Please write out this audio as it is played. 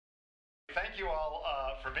Thank you all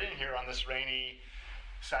for being here on this rainy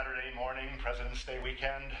Saturday morning, President's Day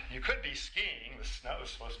weekend. You could be skiing. The snow is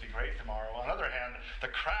supposed to be great tomorrow. On the other hand, the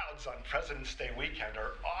crowds on President's Day weekend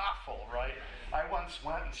are awful, right? I once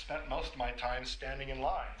went and spent most of my time standing in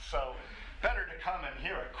line. So better to come and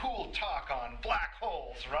hear a cool talk on black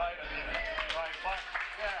holes, right? I mean, right,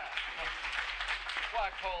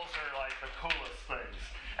 black holes are like the coolest things.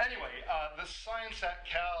 Anyway, the Science at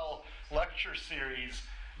Cal lecture series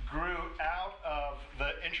grew out of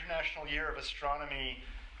the International Year of Astronomy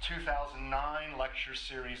 2009 lecture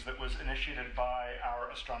series that was initiated by our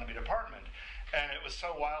astronomy department. And it was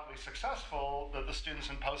so wildly successful that the students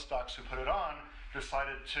and postdocs who put it on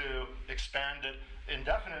decided to expand it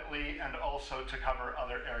indefinitely and also to cover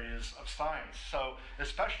other areas of science. So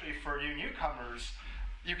especially for you newcomers,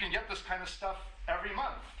 you can get this kind of stuff every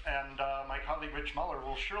month, and my colleague Rich Muller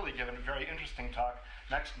will surely give a very interesting talk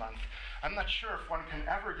next month. I'm not sure if one can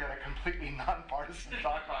ever get a completely nonpartisan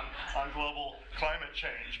talk on global climate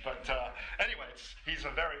change, but anyway, he's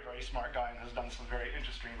a very, very smart guy and has done some very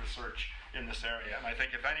interesting research in this area, and I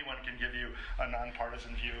think if anyone can give you a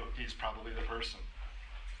nonpartisan view, he's probably the person.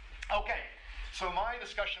 Okay. So my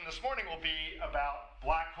discussion this morning will be about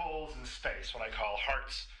black holes in space, what I call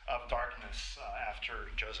hearts of darkness, after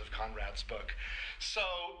Joseph Conrad's book. So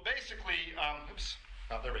basically,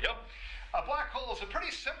 there we go. A black hole is a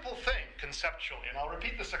pretty simple thing conceptually, and I'll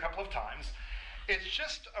repeat this a couple of times. It's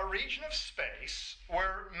just a region of space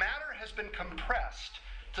where matter has been compressed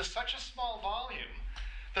to such a small volume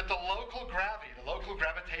that the local gravity, the local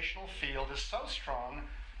gravitational field is so strong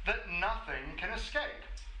that nothing can escape.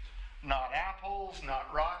 Not apples, not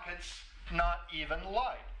rockets, not even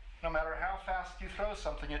light. No matter how fast you throw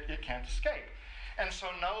something, it can't escape. And so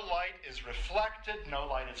no light is reflected, no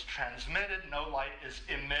light is transmitted, no light is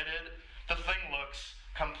emitted. The thing looks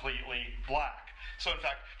completely black. So in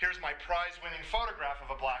fact, here's my prize-winning photograph of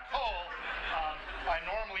a black hole. I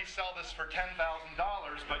normally sell this for $10,000,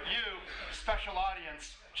 but you, special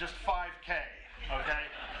audience, just $5K, okay?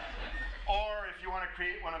 Or if you want to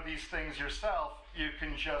create one of these things yourself, you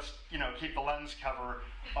can just, keep the lens cover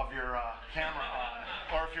of your camera on.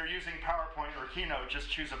 Or if you're using PowerPoint or Keynote,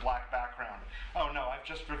 just choose a black background. Oh no, I've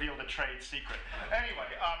just revealed a trade secret. Anyway,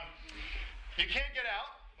 you can't get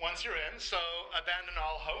out once you're in, so abandon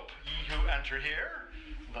all hope, ye who enter here.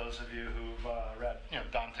 Those of you who've read,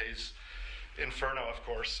 Dante's Inferno, of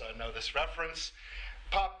course, know this reference.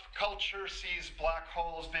 Pop culture sees black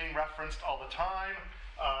holes being referenced all the time.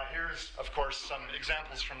 Here's, of course, some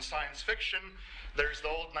examples from science fiction. There's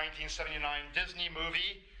the old 1979 Disney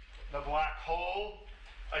movie, The Black Hole,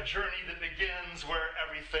 a journey that begins where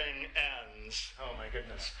everything ends. Oh my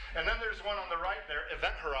goodness. And then there's one on the right there,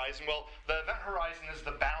 Event Horizon. Well, the event horizon is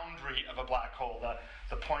the boundary of a black hole,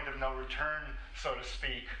 the point of no return, so to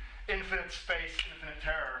speak. Infinite space, infinite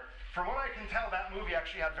terror. From what I can tell, that movie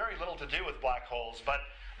actually had very little to do with black holes, but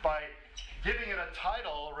by giving it a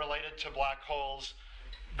title related to black holes,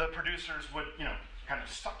 the producers would, kind of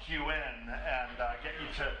suck you in and get you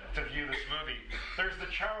to view this movie. There's the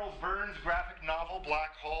Charles Burns graphic novel,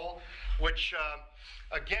 Black Hole, which,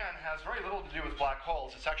 again, has very little to do with black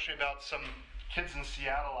holes. It's actually about some kids in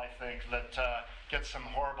Seattle, I think, that get some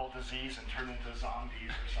horrible disease and turn into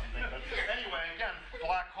zombies or something. But anyway, again,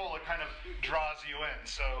 black hole, it kind of draws you in.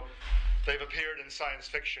 So they've appeared in science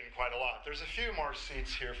fiction quite a lot. There's a few more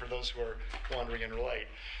seats here for those who are wondering and relate.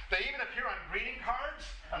 They even appear on greeting cards.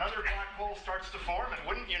 Another black hole starts to form, and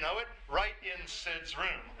wouldn't you know it, right in Sid's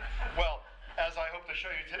room. Well, as I hope to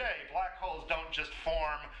show you today, black holes don't just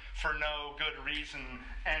form for no good reason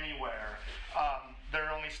anywhere. There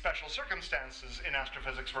are only special circumstances in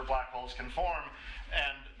astrophysics where black holes can form,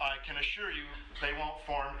 and I can assure you they won't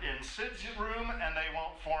form in Sid's room, and they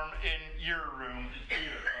won't form in your room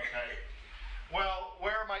either, okay? Well,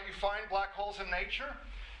 where might you find black holes in nature?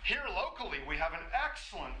 Here locally, we have an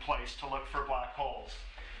excellent place to look for black holes.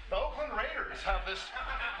 The Oakland Raiders have this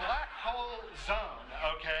black hole zone,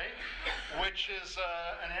 okay, which is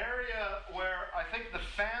an area where I think the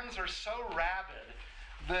fans are so rabid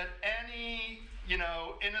that any,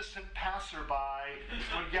 innocent passerby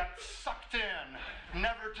would get sucked in,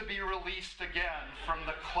 never to be released again from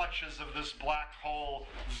the clutches of this black hole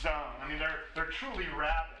zone. I mean, they're truly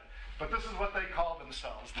rabid, but this is what they call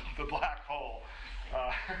themselves, the black hole.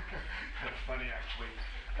 Funny, actually.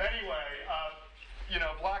 Anyway,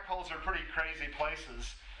 black holes are pretty crazy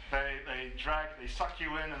places. They suck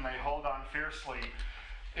you in and they hold on fiercely.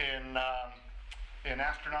 In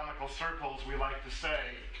astronomical circles, we like to say,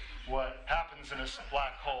 what happens in a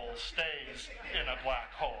black hole stays in a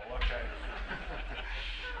black hole, okay?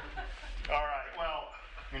 All right, well,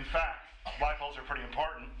 in fact, black holes are pretty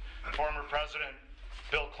important. Former President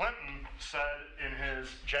Bill Clinton said in his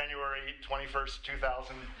January 21st,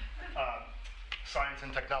 2000 Science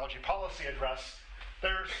and Technology Policy Address,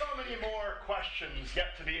 there are so many more questions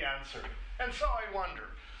yet to be answered. And so I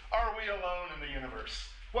wonder, are we alone in the universe?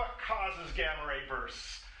 What causes gamma ray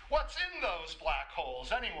bursts? What's in those black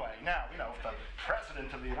holes anyway? Now, if the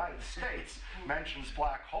President of the United States mentions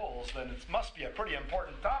black holes, then it must be a pretty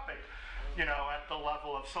important topic, at the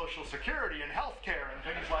level of Social Security and healthcare and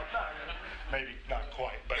things like that. Maybe not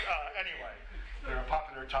quite, but anyway, they're a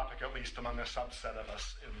popular topic, at least among a subset of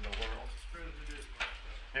us in the world.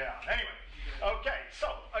 Yeah, anyway. Okay, so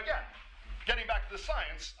again, getting back to the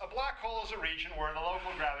science, a black hole is a region where the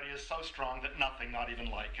local gravity is so strong that nothing, not even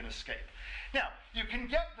light, can escape. Now, you can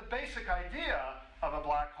get the basic idea of a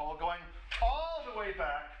black hole going all the way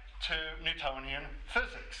back to Newtonian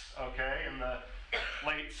physics, okay, in the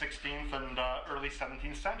late 16th and early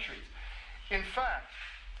 17th centuries. In fact,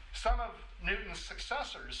 some of Newton's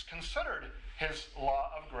successors considered his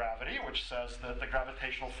law of gravity, which says that the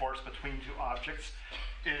gravitational force between two objects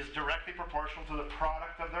is directly proportional to the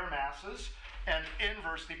product of their masses and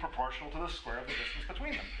inversely proportional to the square of the distance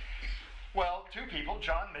between them. Well, two people,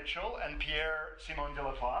 John Mitchell and Pierre-Simon de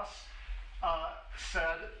Laplace,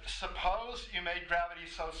 said, suppose you made gravity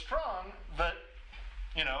so strong that,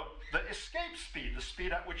 the escape speed, the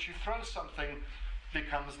speed at which you throw something,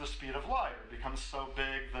 becomes the speed of light, or becomes so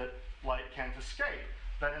big that light can't escape,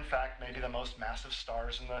 that in fact maybe the most massive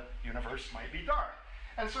stars in the universe might be dark.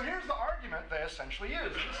 And so here's the argument they essentially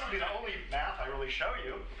use. And this will be the only math I really show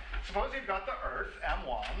you. Suppose you've got the Earth,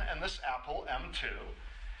 m1, and this apple, m2.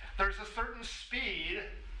 There's a certain speed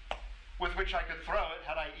with which I could throw it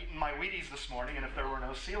had I eaten my Wheaties this morning and if there were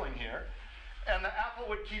no ceiling here. And the apple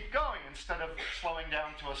would keep going instead of slowing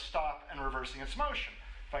down to a stop and reversing its motion.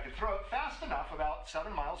 If I could throw it fast enough, about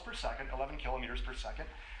 7 miles per second, 11 kilometers per second,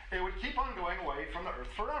 it would keep on going away from the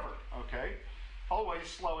Earth forever, okay? Always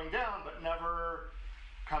slowing down, but never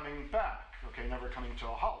coming back, okay? Never coming to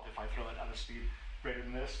a halt if I throw it at a speed greater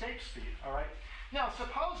than the escape speed, all right? Now,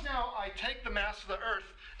 suppose now I take the mass of the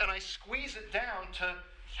Earth and I squeeze it down to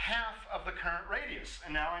half of the current radius,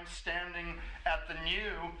 and now I'm standing at the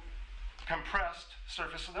new compressed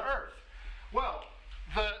surface of the Earth. Well,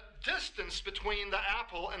 the distance between the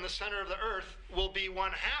apple and the center of the Earth will be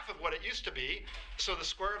 1/2 of what it used to be, so the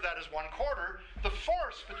square of that is 1/4. The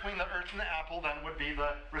force between the Earth and the apple then would be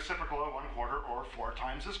the reciprocal of 1/4, or 4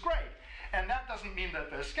 times as great. And that doesn't mean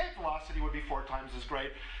that the escape velocity would be 4 times as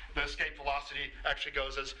great. The escape velocity actually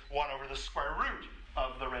goes as 1 over the square root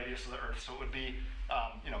of the radius of the Earth, so it would be,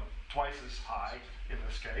 twice as high in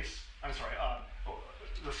this case. I'm sorry,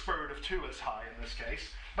 the square root of 2 is high in this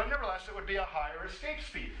case. But nevertheless, it would be a higher escape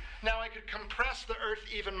speed. Now I could compress the Earth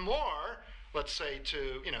even more, let's say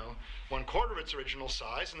to, 1/4 of its original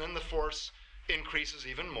size, and then the force increases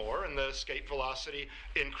even more, and the escape velocity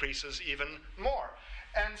increases even more.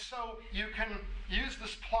 And so you can use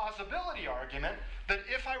this plausibility argument that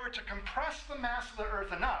if I were to compress the mass of the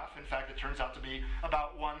Earth enough, in fact it turns out to be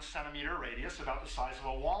about 1 centimeter radius, about the size of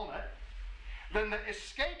a walnut, then the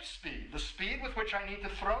escape speed, the speed with which I need to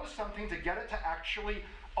throw something to get it to actually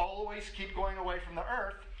always keep going away from the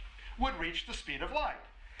Earth, would reach the speed of light.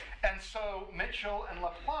 And so Mitchell and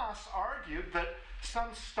Laplace argued that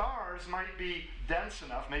some stars might be dense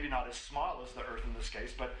enough, maybe not as small as the Earth in this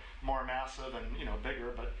case, but more massive and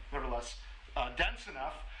bigger, but nevertheless dense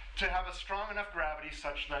enough to have a strong enough gravity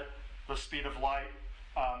such that the speed of light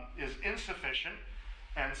is insufficient,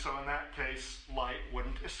 and so in that case light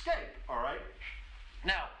wouldn't escape, all right?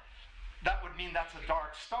 Now, that would mean that's a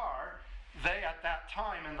dark star. They, at that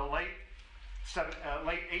time in the late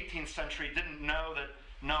 18th century, didn't know that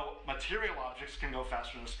no material objects can go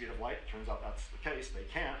faster than the speed of light. It turns out that's the case, they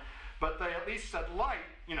can't. But they at least said light,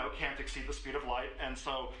 can't exceed the speed of light, and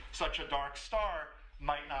so such a dark star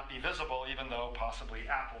might not be visible, even though possibly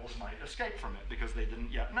apples might escape from it, because they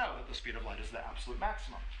didn't yet know that the speed of light is the absolute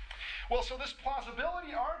maximum. Well, so this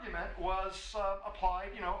plausibility argument was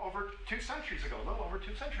applied, over 2 centuries ago, a little over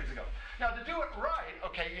 2 centuries ago. Now, to do it right,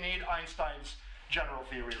 okay, you need Einstein's general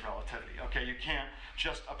theory of relativity. Okay, you can't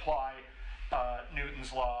just apply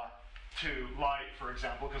Newton's law to light, for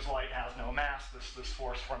example, because light has no mass. This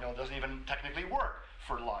force formula doesn't even technically work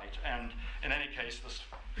for light. And in any case, this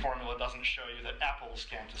formula doesn't show you that apples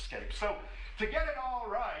can't escape. So to get it all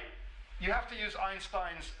right, you have to use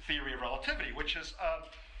Einstein's theory of relativity, which is a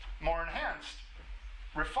more enhanced,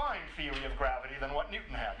 refined theory of gravity than what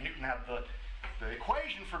Newton had. Newton had the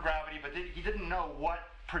equation for gravity, but he didn't know what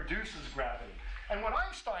produces gravity. And what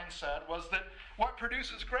Einstein said was that what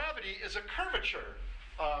produces gravity is a curvature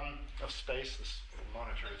of space. This the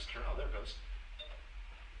monitor is turned. Oh, there it goes.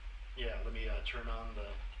 Yeah, let me turn on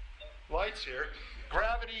the lights here.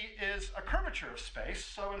 Gravity is a curvature of space,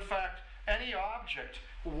 so in fact, any object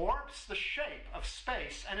warps the shape of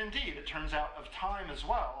space, and indeed, it turns out, of time as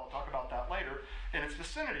well. I'll talk about that later, in its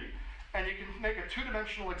vicinity. And you can make a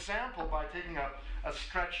two-dimensional example by taking a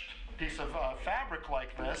stretched piece of fabric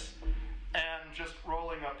like this and just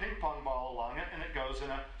rolling a ping pong ball along it, and it goes in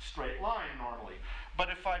a straight line normally. But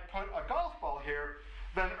if I put a golf ball here,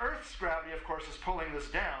 then Earth's gravity, of course, is pulling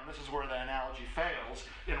this down. This is where the analogy fails.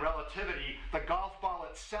 In relativity, the golf ball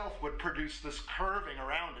itself would produce this curving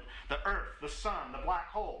around it. The Earth, the sun, the black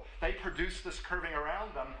hole, they produce this curving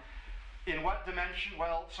around them. In what dimension?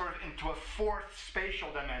 Well, sort of into a fourth spatial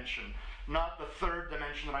dimension. Not the third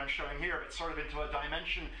dimension that I'm showing here, but sort of into a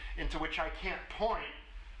dimension into which I can't point.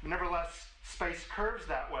 Nevertheless, space curves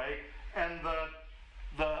that way. And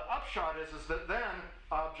the upshot is that then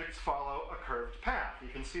objects follow a curved path. You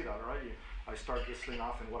can see that, right? I start this thing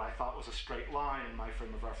off in what I thought was a straight line in my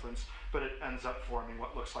frame of reference, but it ends up forming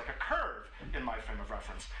what looks like a curve in my frame of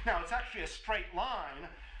reference. Now, it's actually a straight line,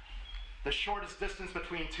 the shortest distance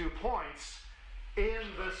between 2 points in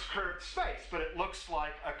this curved space, but it looks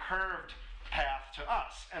like a curved path to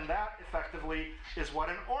us. And that effectively is what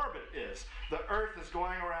an orbit is. The Earth is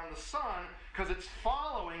going around the sun because it's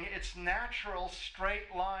following its natural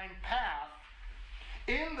straight line path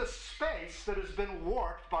in the space that has been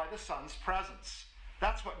warped by the sun's presence.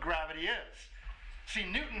 That's what gravity is. See,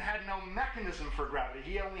 Newton had no mechanism for gravity.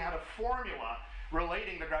 He only had a formula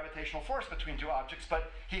relating the gravitational force between two objects,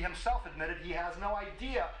 but he himself admitted he has no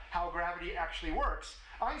idea how gravity actually works.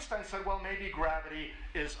 Einstein said, well, maybe gravity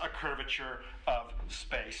is a curvature of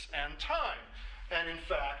space and time. And in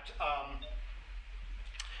fact,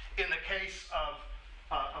 in the case of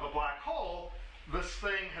a black hole, this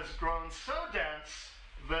thing has grown so dense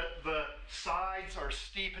that the sides are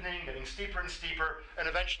steepening, getting steeper and steeper, and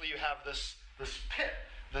eventually you have this pit,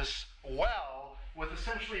 this well, with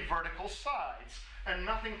essentially vertical sides. And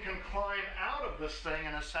nothing can climb out of this thing,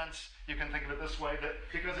 in a sense, you can think of it this way, that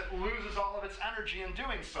because it loses all of its energy in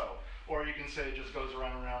doing so. Or you can say it just goes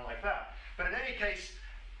around and around like that. But in any case,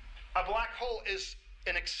 a black hole is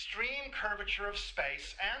an extreme curvature of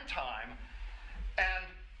space and time,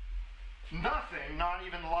 and nothing, not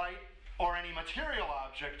even light or any material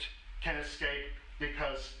object, can escape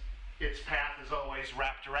because its path is always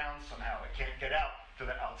wrapped around somehow. It can't get out to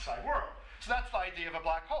the outside world. So that's the idea of a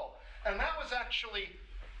black hole. And that was actually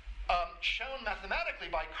shown mathematically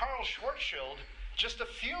by Carl Schwarzschild just a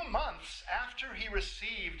few months after he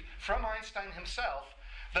received from Einstein himself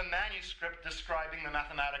the manuscript describing the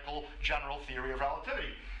mathematical general theory of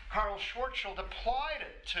relativity. Carl Schwarzschild applied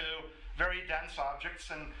it to very dense objects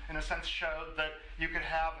and, in a sense, showed that you could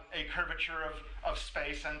have a curvature of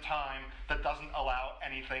space and time that doesn't allow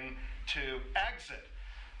anything to exit.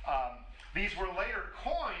 These were later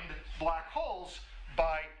coined black holes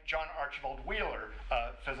by John Archibald Wheeler,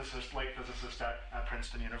 a physicist, late physicist at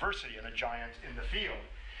Princeton University, and a giant in the field.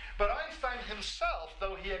 But Einstein himself,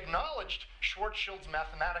 though he acknowledged Schwarzschild's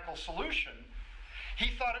mathematical solution,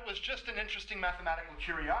 he thought it was just an interesting mathematical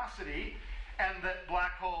curiosity, and that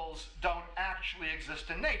black holes don't actually exist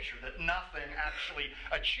in nature, that nothing actually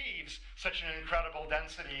achieves such an incredible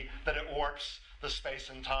density that it warps the space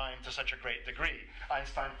and time to such a great degree.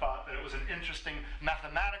 Einstein thought that it was an interesting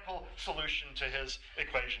mathematical solution to his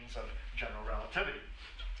equations of general relativity.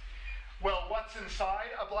 Well, what's inside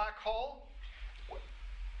a black hole?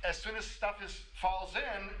 As soon as stuff falls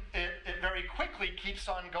in, it very quickly keeps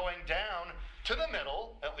on going down to the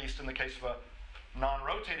middle, at least in the case of a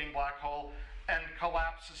non-rotating black hole, and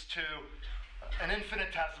collapses to an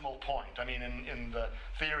infinitesimal point. I mean, in the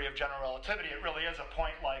theory of general relativity, it really is a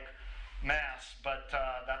point like mass, but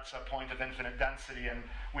that's a point of infinite density, and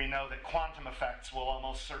we know that quantum effects will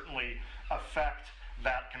almost certainly affect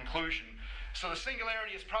that conclusion. So the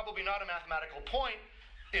singularity is probably not a mathematical point,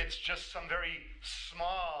 it's just some very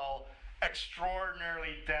small,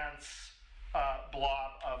 extraordinarily dense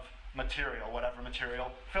blob of material, whatever material,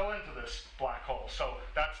 fill into this black hole. So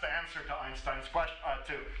that's the answer to Einstein's question,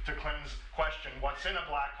 to Clinton's question, what's in a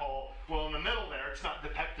black hole? Well, in the middle there, it's not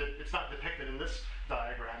depicted in this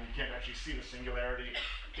diagram. You can't actually see the singularity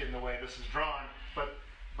in the way this is drawn, but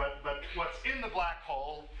what's in the black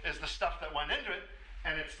hole is the stuff that went into it,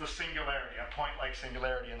 and it's the singularity, a point-like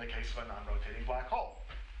singularity in the case of a non-rotating black hole.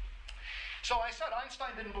 So I said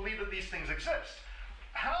Einstein didn't believe that these things exist.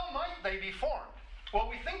 How might they be formed? Well,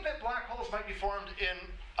 we think that black holes might be formed in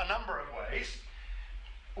a number of ways.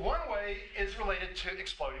 One way is related to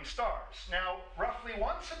exploding stars. Now, roughly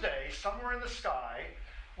once a day, somewhere in the sky,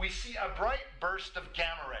 we see a bright burst of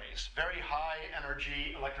gamma rays, very high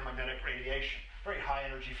energy electromagnetic radiation, very high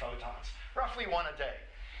energy photons, roughly one a day.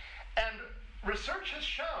 And research has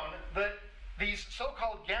shown that these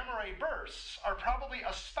so-called gamma ray bursts are probably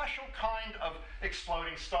a special kind of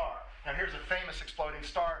exploding star. Now here's a famous exploding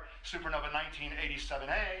star, supernova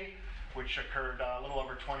 1987A, which occurred a little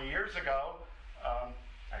over 20 years ago.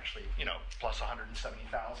 Actually, plus 170,000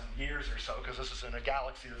 years or so, because this is in a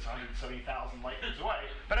galaxy that's 170,000 light years away.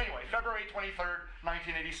 But anyway, February 23rd,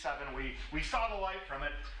 1987, we saw the light from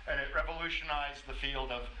it, and it revolutionized the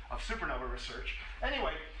field of supernova research.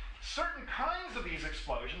 Anyway, certain kinds of these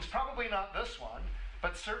explosions, probably not this one,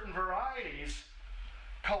 but certain varieties,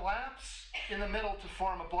 collapse in the middle to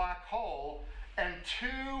form a black hole, and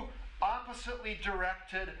two oppositely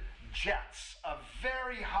directed jets of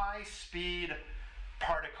very high speed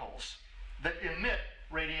particles that emit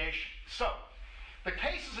radiation. So, the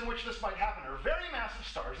cases in which this might happen are very massive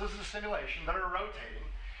stars, this is a simulation, that are rotating,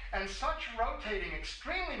 and such rotating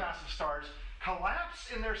extremely massive stars collapse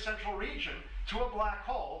in their central region to a black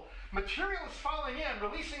hole. Material is falling in,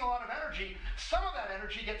 releasing a lot of energy. Some of that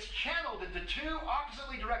energy gets channeled into two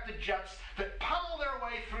oppositely directed jets that pummel their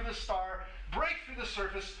way through the star, break through the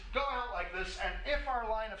surface, go out like this, and if our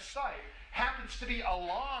line of sight happens to be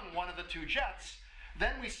along one of the two jets,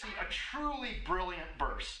 then we see a truly brilliant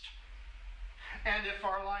burst. And if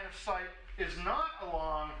our line of sight is not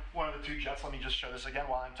along one of the two jets, let me just show this again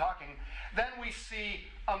while I'm talking, then we see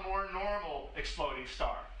a more normal exploding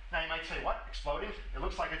star. Now you might say, what, exploding? It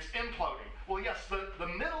looks like it's imploding. Well yes, the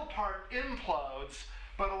middle part implodes,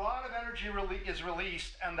 but a lot of energy is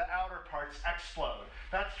released and the outer parts explode.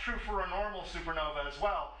 That's true for a normal supernova as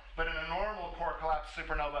well, but in a normal core collapse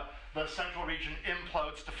supernova, the central region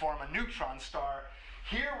implodes to form a neutron star.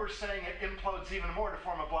 Here we're saying it implodes even more to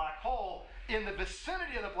form a black hole. In the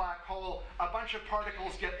vicinity of the black hole, a bunch of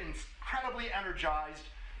particles get incredibly energized,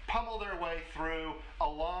 pummel their way through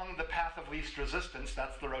along the path of least resistance,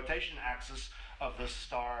 that's the rotation axis of the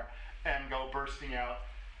star, and go bursting out,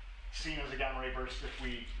 seen as a gamma ray burst if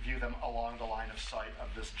we view them along the line of sight of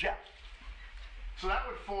this jet. So that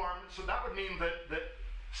would mean that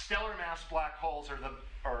stellar mass black holes are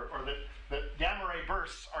that gamma ray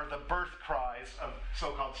bursts are the birth cries of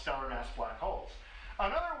so-called stellar mass black holes.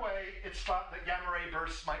 Another way it's thought that gamma ray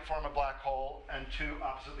bursts might form a black hole and two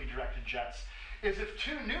oppositely directed jets is if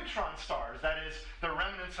two neutron stars, that is, the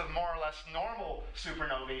remnants of more or less normal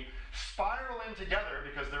supernovae, spiral in together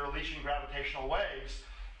because they're releasing gravitational waves,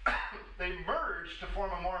 they merge to form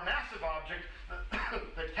a more massive object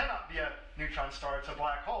that cannot be a neutron star, it's a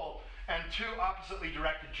black hole, and two oppositely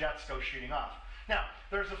directed jets go shooting off. Now,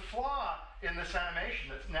 there's a flaw in this animation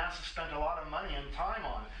that NASA spent a lot of money and time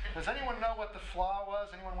on. Does anyone know what the flaw was?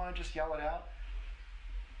 Anyone want to just yell it out?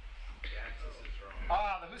 The axis is wrong.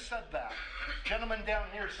 Ah, who said that? Gentleman down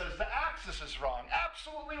here says the axis is wrong.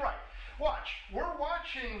 Absolutely right. Watch. We're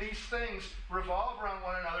watching these things revolve around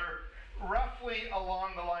one another roughly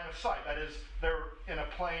along the line of sight. That is, they're in a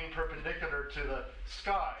plane perpendicular to the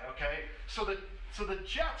sky, okay? So the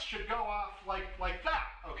jets should go off like that,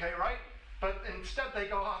 okay, right? But instead they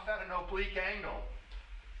go off at an oblique angle.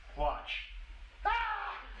 Watch.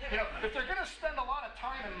 Ah! If they're going to spend a lot of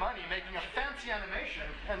time and money making a fancy animation,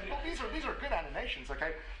 and these are good animations,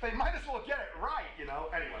 okay? They might as well get it right,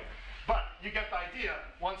 Anyway, but you get the idea.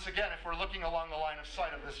 Once again, if we're looking along the line of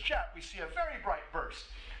sight of this jet, we see a very bright burst.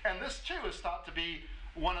 And this, too, is thought to be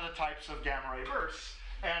one of the types of gamma ray bursts.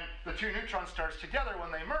 And the two neutron stars together,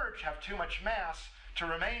 when they merge, have too much mass to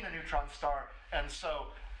remain a neutron star, and so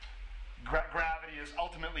gravity is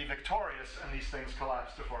ultimately victorious, and these things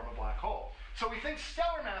collapse to form a black hole. So we think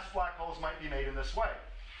stellar mass black holes might be made in this way.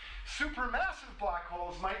 Supermassive black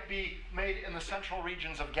holes might be made in the central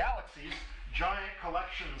regions of galaxies, giant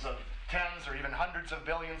collections of tens or even hundreds of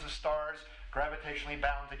billions of stars, gravitationally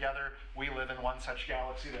bound together. We live in one such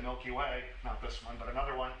galaxy, the Milky Way, not this one, but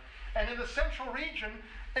another one. And in the central region,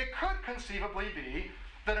 it could conceivably be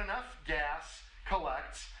that enough gas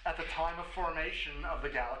collects at the time of formation of the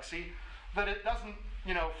galaxy that it doesn't,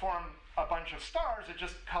 form a bunch of stars, it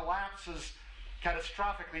just collapses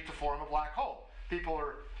catastrophically to form a black hole. People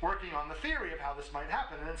are working on the theory of how this might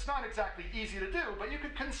happen, and it's not exactly easy to do, but you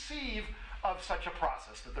could conceive of such a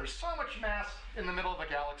process, that there's so much mass in the middle of a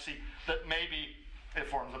galaxy that maybe it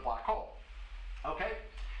forms a black hole. Okay?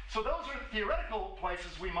 So those are theoretical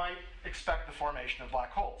places we might expect the formation of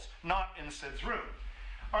black holes, not in Sid's room.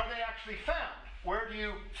 Are they actually found? Where do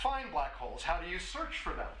you find black holes? How do you search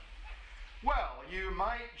for them? Well, you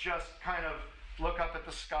might just kind of look up at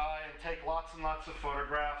the sky and take lots and lots of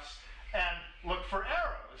photographs and look for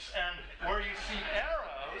arrows. And where you see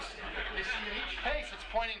arrows, you see in each case it's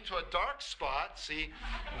pointing to a dark spot. See,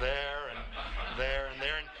 there and there and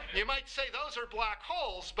there. And you might say those are black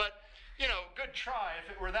holes, but you know, good try.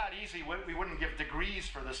 If it were that easy, we wouldn't give degrees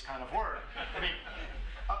for this kind of work. I mean,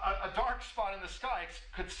 a dark spot in the sky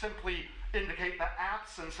could simply indicate the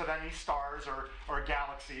absence of any stars or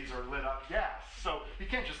galaxies or lit up gas. So you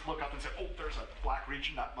can't just look up and say, oh, there's a black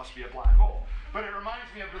region, that must be a black hole. But it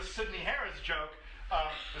reminds me of the Sidney Harris joke,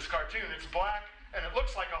 this cartoon. It's black and it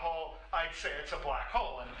looks like a hole. I'd say it's a black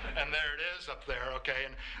hole. And there it is up there, okay?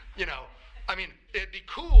 And, you know, I mean, it'd be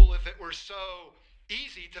cool if it were so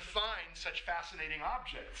easy to find such fascinating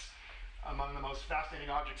objects, among the most fascinating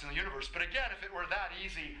objects in the universe. But again, if it were that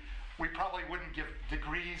easy, we probably wouldn't give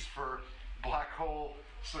degrees for black hole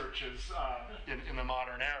searches in the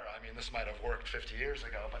modern era. I mean, this might have worked 50 years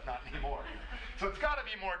ago, but not anymore. So it's got to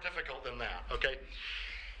be more difficult than that, okay?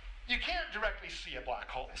 You can't directly see a black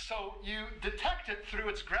hole, so you detect it through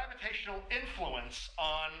its gravitational influence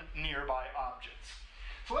on nearby objects.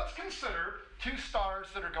 So let's consider two stars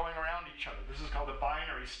that are going around each other. This is called a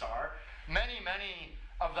binary star. Many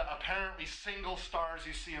of the apparently single stars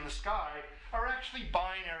you see in the sky are actually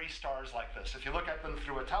binary stars like this. If you look at them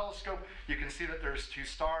through a telescope, you can see that there's two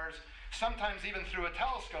stars. Sometimes even through a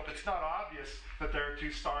telescope, it's not obvious that there are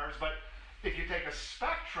two stars, but if you take a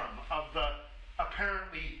spectrum of the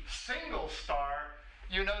apparently single star,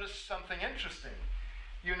 you notice something interesting.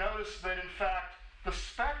 You notice that, in fact, the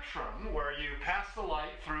spectrum, where you pass the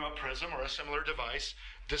light through a prism or a similar device,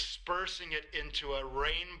 dispersing it into a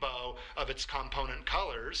rainbow of its component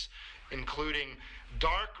colors, including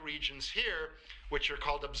dark regions here, which are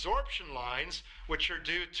called absorption lines, which are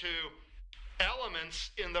due to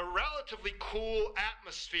elements in the relatively cool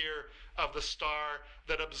atmosphere of the star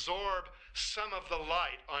that absorb some of the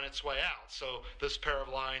light on its way out. So this pair of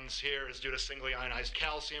lines here is due to singly ionized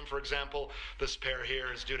calcium, for example. This pair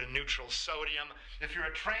here is due to neutral sodium. If you're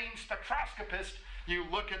a trained spectroscopist, you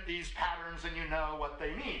look at these patterns and you know what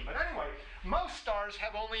they mean. But anyway, most stars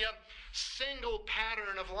have only a single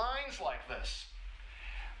pattern of lines like this.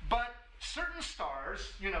 But certain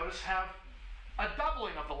stars, you notice, have a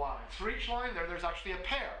doubling of the lines. For each line there's actually a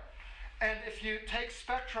pair. And if you take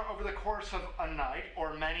spectra over the course of a night,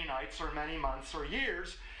 or many nights, or many months, or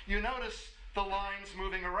years, you notice the lines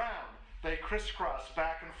moving around. They crisscross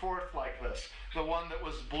back and forth like this. The one that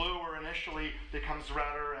was bluer initially becomes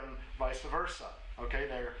redder, and vice versa. Okay,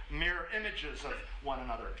 they're mirror images of one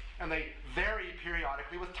another. And they vary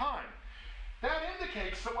periodically with time. That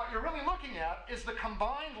indicates that what you're really looking at is the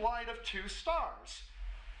combined light of two stars.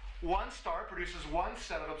 One star produces one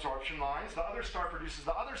set of absorption lines, the other star produces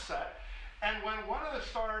the other set, and when one of the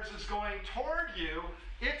stars is going toward you,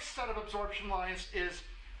 its set of absorption lines is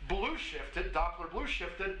blue shifted, Doppler blue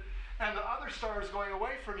shifted, and the other star is going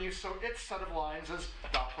away from you, so its set of lines is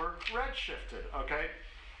Doppler red shifted, okay?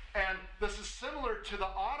 And this is similar to the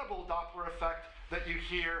audible Doppler effect that you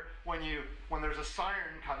hear when there's a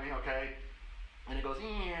siren coming, okay? And it goes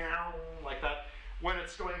like that. When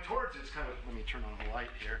it's going towards you, it's kind of, let me turn on the light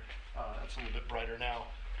here. It's a little bit brighter now.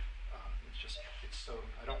 It's so,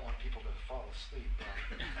 I don't want people to fall asleep.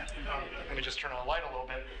 Let me just turn on the light a little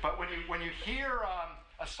bit. But when you hear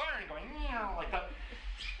a siren going like that,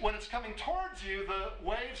 when it's coming towards you, the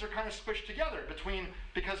waves are kind of squished together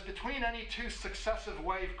because between any two successive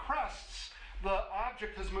wave crests, the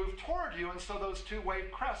object has moved toward you, and so those two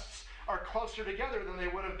wave crests are closer together than they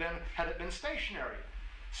would have been had it been stationary.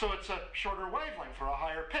 So it's a shorter wavelength or a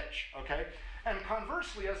higher pitch, okay? And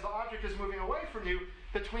conversely, as the object is moving away from you,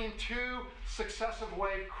 between two successive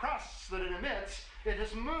wave crests that it emits, it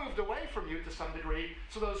has moved away from you to some degree,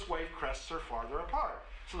 so those wave crests are farther apart.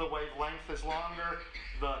 So the wavelength is longer,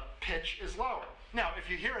 the pitch is lower. Now, if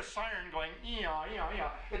you hear a siren going,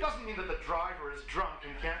 it doesn't mean that the driver is drunk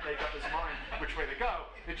and can't make up his mind which way to go.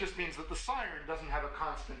 It just means that the siren doesn't have a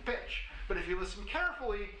constant pitch. But if you listen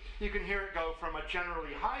carefully, you can hear it go from a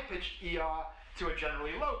generally high-pitched to a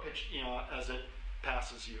generally low-pitched as it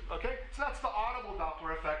passes you. Okay? So that's the audible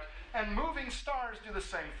Doppler effect. And moving stars do the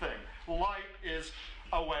same thing. Light is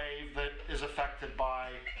a wave that is affected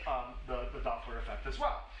by the Doppler effect as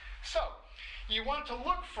well. So you want to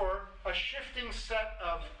look for a shifting set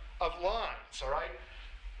of lines, all right?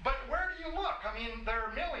 But where do you look? I mean, there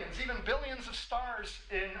are millions, even billions of stars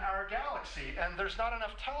in our galaxy, and there's not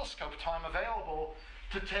enough telescope time available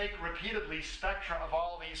to take repeatedly spectra of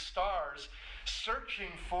all these stars, searching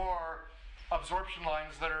for absorption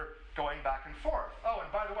lines that are going back and forth. Oh,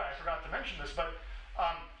 and by the way, I forgot to mention this, but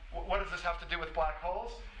what does this have to do with black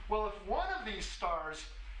holes? Well, if one of these stars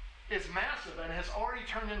is massive and has already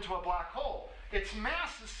turned into a black hole, its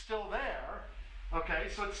mass is still there, okay?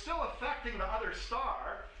 So it's still affecting the other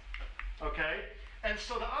star, okay? And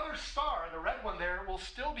so the other star, the red one there, will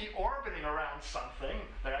still be orbiting around something.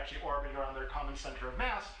 They're actually orbiting around their common center of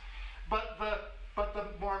mass. But the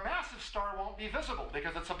more massive star won't be visible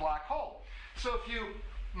because it's a black hole. So if you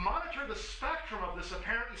monitor the spectrum of this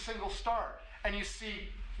apparently single star and you see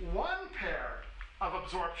one pair of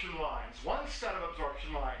absorption lines, one set of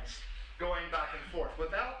absorption lines going back and forth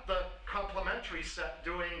without the complementary set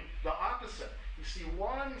doing the opposite, you see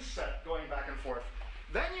one set going back and forth,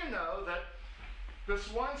 then you know that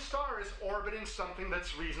this one star is orbiting something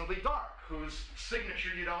that's reasonably dark, whose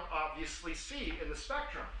signature you don't obviously see in the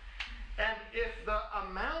spectrum. And if the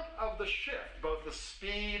amount of the shift, both the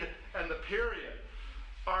speed and the period,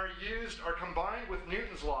 are used or combined with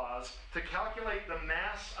Newton's laws to calculate the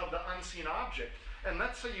mass of the unseen object, and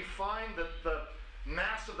let's say you find that the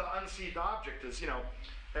mass of the unseen object is,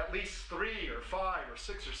 at least 3 or 5 or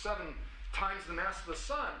 6 or 7 times the mass of the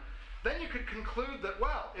sun, then you could conclude that,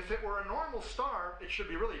 well, if it were a normal star, it should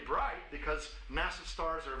be really bright because massive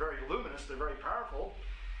stars are very luminous, they're very powerful,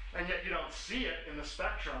 and yet you don't see it in the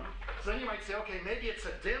spectrum. So then you might say, okay, maybe it's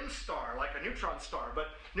a dim star, like a neutron star, but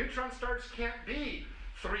neutron stars can't be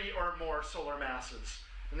 3 or more solar masses.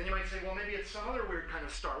 And then you might say, well, maybe it's some other weird kind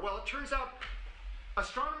of star. Well, it turns out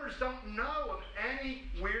astronomers don't know of any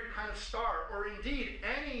weird kind of star, or indeed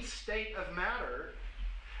any state of matter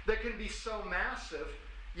that can be so massive,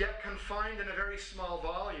 yet confined in a very small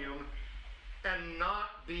volume and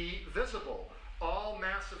not be visible. All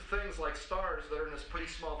massive things like stars that are in this pretty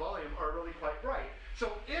small volume are really quite bright.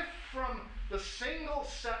 So if from the single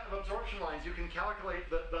set of absorption lines you can calculate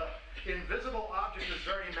that the invisible object is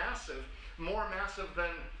very massive, more massive than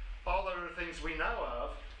all other things we know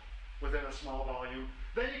of within a small volume,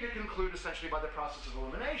 then you can conclude essentially by the process of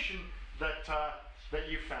elimination that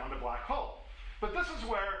you found a black hole. But this is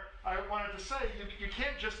where I wanted to say you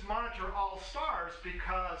can't just monitor all stars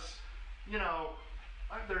because,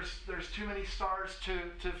 there's too many stars to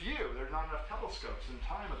view. There's not enough telescopes and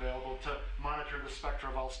time available to monitor the spectra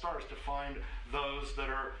of all stars to find those that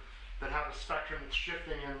have a spectrum that's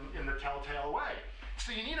shifting in the telltale way.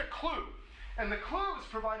 So you need a clue. And the clue is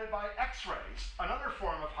provided by X-rays, another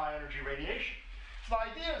form of high-energy radiation. So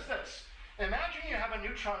the idea is this. Imagine you have a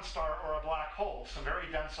neutron star or a black hole, some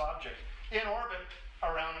very dense object, in orbit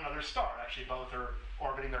around another star. Actually, both are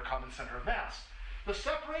orbiting their common center of mass. The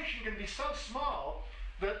separation can be so small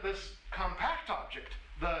that this compact object,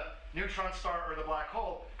 the neutron star or the black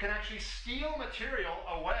hole, can actually steal material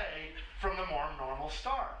away from the more normal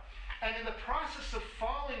star. And in the process of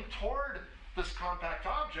falling toward this compact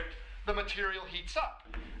object, the material heats up.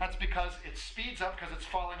 That's because it speeds up because it's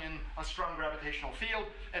falling in a strong gravitational field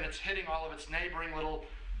and it's hitting all of its neighboring little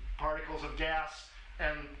particles of gas,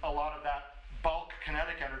 and a lot of that bulk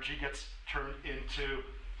kinetic energy gets turned into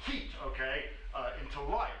heat, into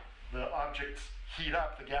light. The objects heat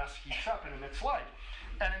up, the gas heats up and emits light.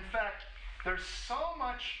 And in fact, there's so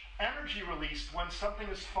much energy released when something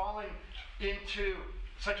is falling into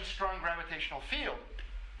such a strong gravitational field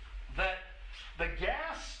that the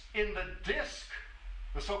gas in the disk,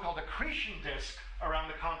 the so-called accretion disk around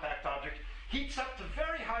the compact object, heats up to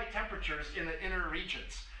very high temperatures in the inner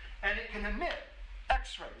regions. And it can emit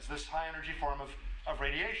X-rays, this high-energy form of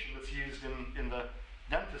radiation that's used in the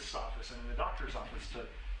dentist's office and in the doctor's office to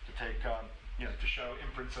take, to show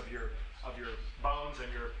imprints of your bones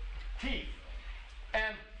and your teeth.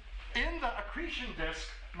 And in the accretion disk,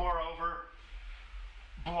 moreover,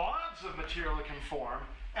 blobs of material can form,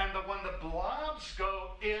 and when the blobs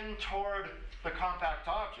go in toward the compact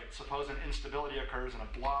object, suppose an instability occurs and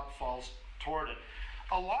a blob falls toward it,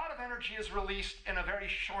 a lot of energy is released in a very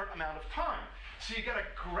short amount of time. So you get a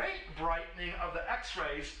great brightening of the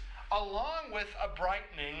X-rays along with a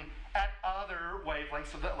brightening at other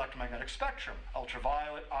wavelengths of the electromagnetic spectrum,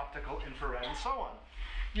 ultraviolet, optical, infrared, and so on.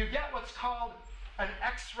 You get what's called an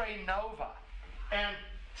X-ray nova. And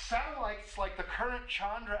satellites like the current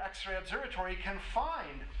Chandra X-ray Observatory can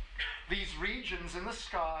find these regions in the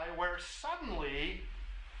sky where suddenly,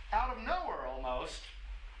 out of nowhere almost,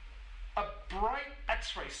 a bright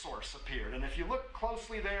X-ray source appeared. And if you look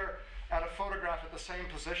closely there at a photograph at the same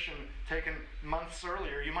position taken months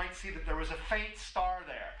earlier, you might see that there was a faint star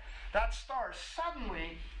there. That star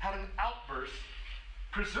suddenly had an outburst,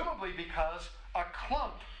 presumably because a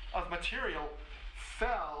clump of material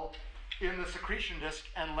fell in the accretion disk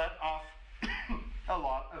and let off a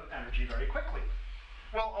lot of energy very quickly.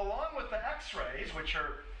 Well, along with the X-rays, which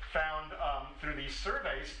are found through these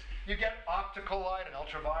surveys, you get optical light and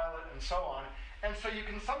ultraviolet and so on. And so you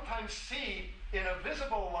can sometimes see in a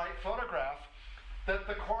visible light photograph that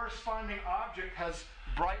the corresponding object has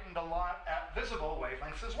brightened a lot at visible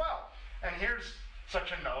wavelengths as well. And here's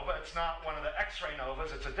such a nova. It's not one of the X-ray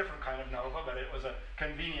novas. It's a different kind of nova, but it was a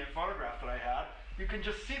convenient photograph that I had. You can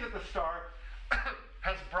just see that the star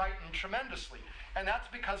has brightened tremendously. And that's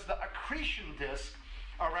because the accretion disk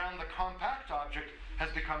around the compact object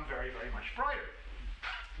has become very, very much brighter.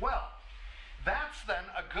 Well, that's then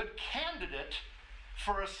a good candidate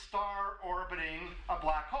for a star orbiting a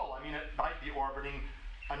black hole. I mean, it might be orbiting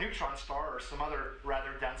a neutron star or some other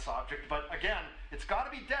rather dense object, but again, it's got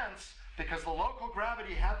to be dense because the local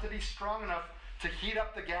gravity had to be strong enough to heat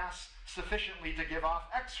up the gas sufficiently to give off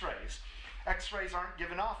X-rays. X-rays aren't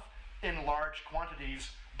given off in large quantities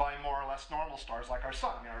by more or less normal stars like our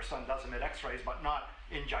sun. I mean, our sun does emit X-rays, but not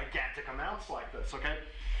in gigantic amounts like this, okay?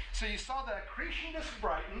 So you saw the accretion disk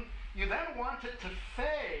brighten. You then want it to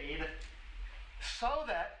fade so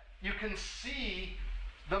that you can see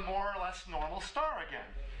the more or less normal star again.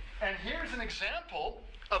 And here's an example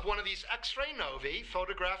of one of these X-ray novae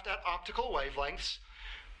photographed at optical wavelengths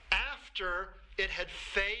after it had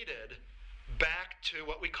faded back to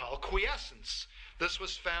what we call quiescence. This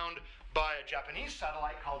was found by a Japanese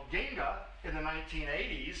satellite called Ginga in the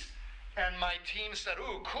 1980s, and my team said,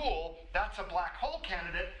 ooh, cool, that's a black hole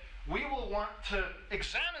candidate. We will want to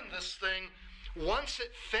examine this thing once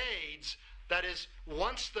it fades, that is,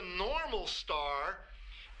 once the normal star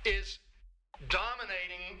is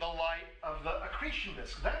dominating the light of the accretion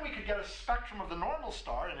disk. Then we could get a spectrum of the normal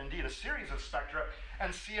star, and indeed a series of spectra,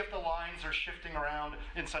 and see if the lines are shifting around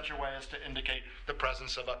in such a way as to indicate the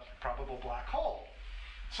presence of a probable black hole.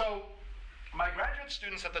 So my graduate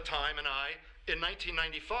students at the time and I, in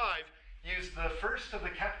 1995, used the first of the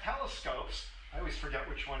Keck telescopes. I always forget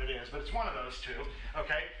which one it is, but it's one of those two,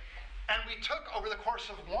 okay? And we took, over the course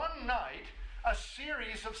of one night, a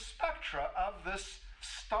series of spectra of this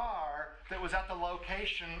star that was at the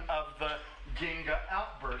location of the Ginga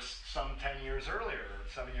outburst some 10 years earlier, or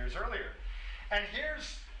 7 years earlier. And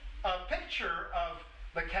here's a picture of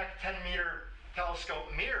the Keck 10-meter telescope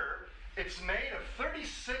mirror. It's made of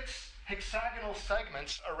 36 hexagonal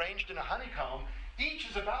segments arranged in a honeycomb. Each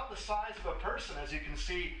is about the size of a person, as you can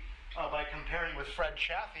see by comparing with Fred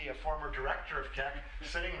Chaffee, a former director of Keck,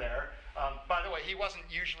 sitting there. By the way, he wasn't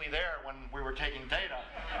usually there when we were taking data.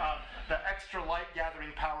 The extra light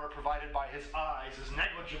gathering power provided by his eyes is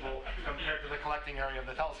negligible compared to the collecting area of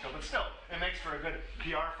the telescope, but still, it makes for a good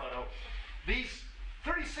PR photo. These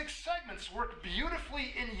 36 segments work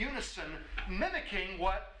beautifully in unison, mimicking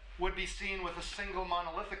what would be seen with a single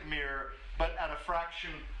monolithic mirror, but at a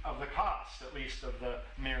fraction of the cost, at least, of the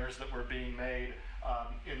mirrors that were being made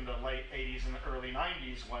in the late 80s and the early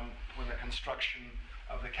 90s when the construction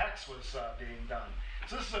of the Kecks was being done.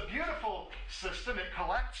 So this is a beautiful system. It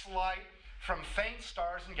collects light from faint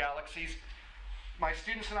stars and galaxies. My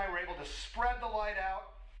students and I were able to spread the light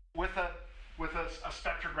out with a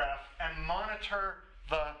spectrograph and monitor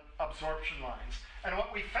the absorption lines. And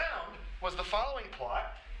what we found was the following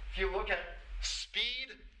plot. If you look at speed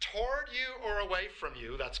toward you or away from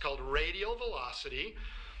you, that's called radial velocity.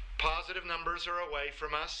 Positive numbers are away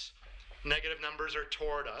from us, negative numbers are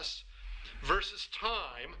toward us, versus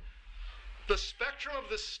time. The spectrum of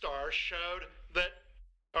this star showed that,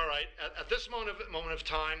 all right, at this moment of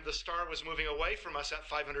time, the star was moving away from us at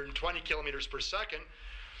 520 kilometers per second.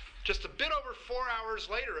 Just a bit over 4 hours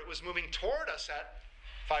later, it was moving toward us at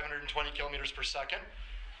 520 kilometers per second.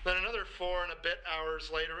 Then another 4 and a bit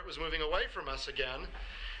hours later, it was moving away from us again.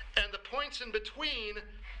 And the points in between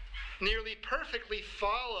nearly perfectly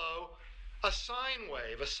follow a sine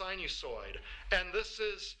wave, a sinusoid. And this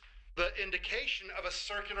is the indication of a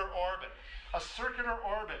circular orbit. A circular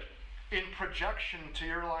orbit in projection to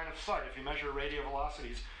your line of sight, if you measure radial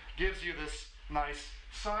velocities, gives you this nice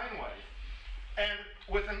sine wave. And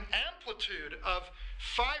with an amplitude of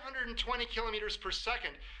 520 kilometers per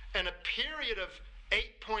second and a period of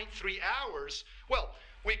 8.3 hours, well,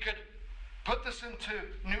 we could put this into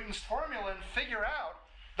Newton's formula and figure out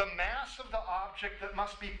the mass of the object that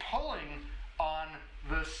must be pulling on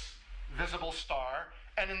this visible star.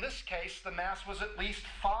 And in this case, the mass was at least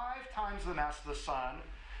 5 times the mass of the sun.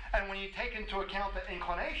 And when you take into account the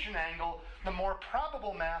inclination angle, the more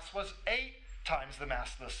probable mass was 8 times the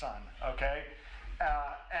mass of the sun, okay?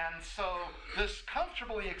 And so this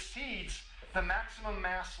comfortably exceeds the maximum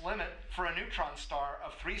mass limit for a neutron star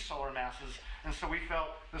of 3 solar masses. And so we felt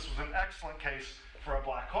this was an excellent case for a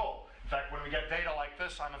black hole. In fact, when we get data like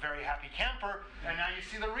this, I'm a very happy camper. And now you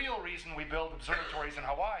see the real reason we build observatories in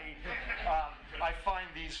Hawaii. I find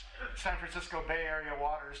these San Francisco Bay Area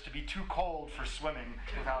waters to be too cold for swimming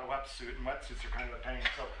without a wetsuit, and wetsuits are kind of a pain,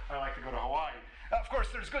 so I like to go to Hawaii. Of course,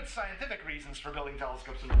 there's good scientific reasons for building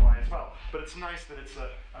telescopes in Hawaii as well, but it's nice that it's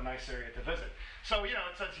a nice area to visit. So, it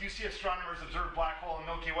says UC astronomers observed black hole in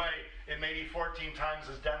Milky Way. It may be 14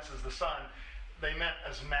 times as dense as the sun. They meant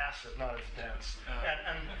as massive, not as dense.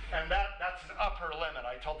 And that's an upper limit.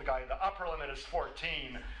 I told the guy the upper limit is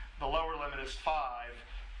 14, the lower limit is 5,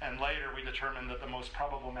 and later we determined that the most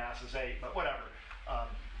probable mass is 8, but whatever.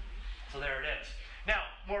 So there it is. Now,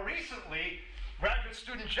 more recently, graduate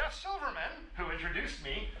student Jeff Silverman, who introduced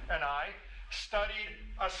me, and I studied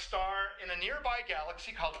a star in a nearby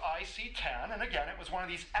galaxy called IC10, and again, it was one of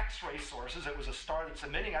these X-ray sources. It was a star that's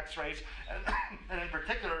emitting X-rays, and in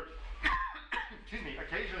particular, excuse me,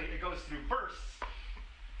 occasionally it goes through bursts.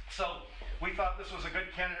 So we thought this was a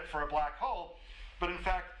good candidate for a black hole, but in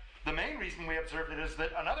fact, the main reason we observed it is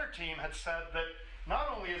that another team had said that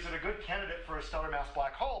not only is it a good candidate for a stellar mass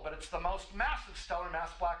black hole, but it's the most massive stellar mass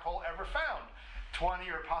black hole ever found, 20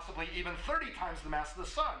 or possibly even 30 times the mass of the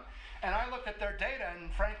sun. And I looked at their data,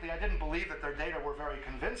 and frankly, I didn't believe that their data were very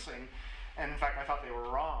convincing, and in fact, I thought they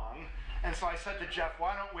were wrong. And so I said to Jeff,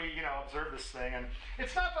 why don't we, observe this thing? And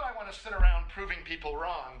it's not that I want to sit around proving people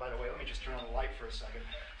wrong. By the way, let me just turn on the light for a second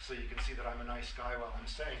so you can see that I'm a nice guy while I'm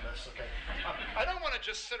saying this, okay? I don't want to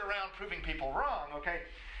just sit around proving people wrong, okay?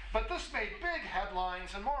 But this made big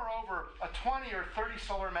headlines, and moreover, a 20 or 30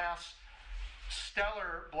 solar mass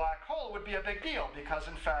stellar black hole would be a big deal because,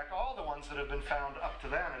 in fact, all the ones that have been found up to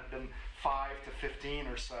then had been 5 to 15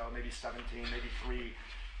 or so, maybe 17, maybe 3,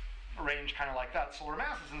 range kind of like that, solar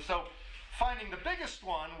masses. And so finding the biggest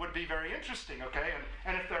one would be very interesting, okay?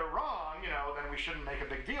 And if they're wrong, then we shouldn't make a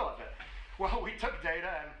big deal of it. Well, we took data,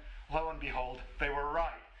 and lo and behold, they were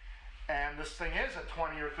right. And this thing is a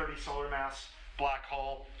 20 or 30 solar mass black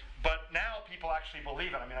hole, but now people actually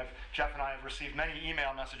believe it. I mean, Jeff and I have received many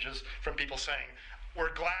email messages from people saying,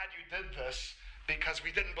 we're glad you did this because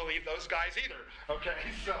we didn't believe those guys either, okay?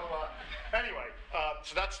 So anyway,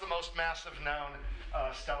 so that's the most massive known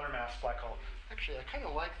stellar mass black hole. Actually, I kind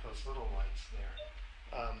of like those little lights there.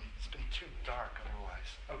 It's been too dark otherwise.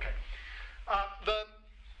 Okay.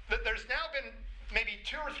 There's now been maybe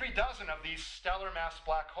 2 or 3 dozen of these stellar mass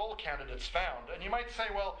black hole candidates found. And you might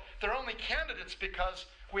say, well, they're only candidates because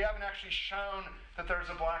we haven't actually shown that there's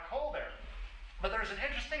a black hole there. But there's an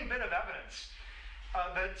interesting bit of evidence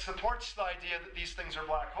that supports the idea that these things are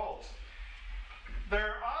black holes.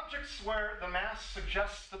 There are objects where the mass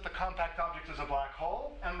suggests that the compact object is a black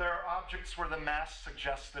hole, and there are objects where the mass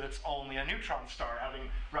suggests that it's only a neutron star, having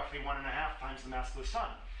roughly 1.5 times the mass of the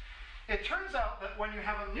sun. It turns out that when you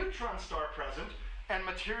have a neutron star present, and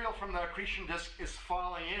material from the accretion disk is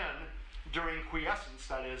falling in during quiescence,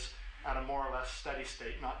 that is, at a more or less steady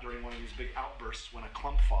state, not during one of these big outbursts when a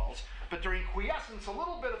clump falls, but during quiescence, a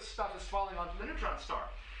little bit of stuff is falling onto the neutron star.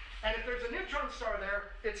 And if there's a neutron star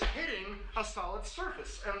there, it's hitting a solid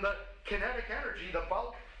surface. And the kinetic energy, the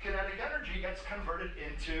bulk kinetic energy, gets converted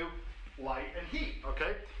into light and heat,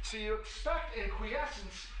 okay? So you expect in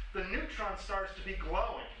quiescence the neutron stars to be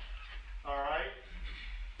glowing, all right?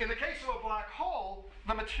 In the case of a black hole,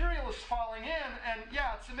 the material is falling in, and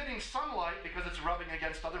yeah, it's emitting some light because it's rubbing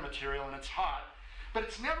against other material and it's hot, but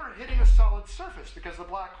it's never hitting a solid surface because the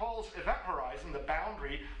black hole's event horizon, the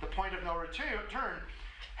boundary, the point of no return,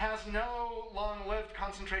 has no long-lived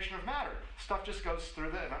concentration of matter. Stuff just goes through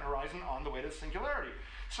the event horizon on the way to singularity.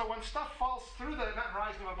 So when stuff falls through the event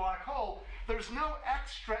horizon of a black hole, there's no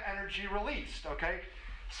extra energy released, okay?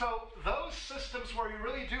 So those systems where you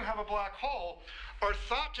really do have a black hole are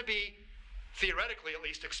thought to be, theoretically at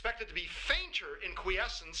least, expected to be fainter in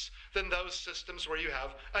quiescence than those systems where you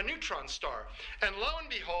have a neutron star. And lo and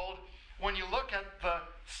behold, when you look at the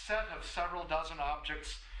set of several dozen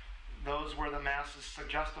objects, those where the masses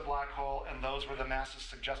suggest a black hole and those where the masses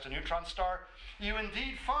suggest a neutron star, you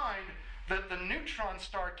indeed find that the neutron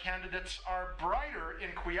star candidates are brighter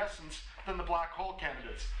in quiescence than the black hole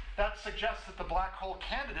candidates. That suggests that the black hole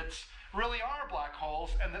candidates really are black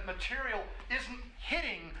holes and that material isn't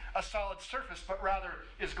hitting a solid surface, but rather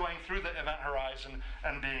is going through the event horizon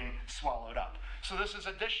and being swallowed up. So this is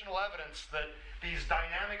additional evidence that these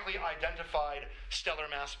dynamically identified stellar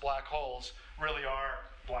mass black holes really are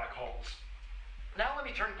black holes. Now let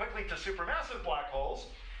me turn quickly to supermassive black holes.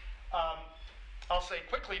 I'll say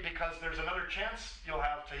quickly because there's another chance you'll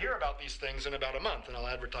have to hear about these things in about a month, and I'll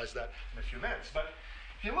advertise that in a few minutes. But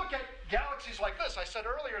if you look at galaxies like this, I said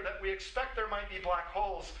earlier that we expect there might be black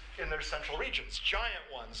holes in their central regions, giant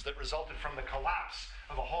ones that resulted from the collapse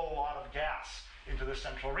of a whole lot of gas into the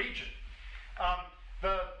central region.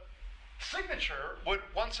 The signature would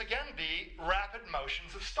once again be rapid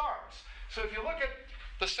motions of stars. So if you look at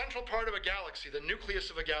the central part of a galaxy, the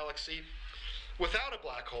nucleus of a galaxy, without a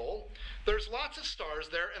black hole, there's lots of stars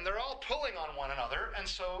there, and they're all pulling on one another, and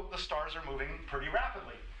so the stars are moving pretty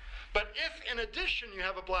rapidly. But if, in addition, you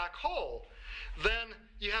have a black hole, then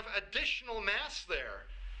you have additional mass there.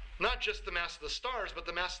 Not just the mass of the stars, but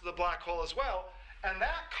the mass of the black hole as well. And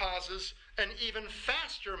that causes an even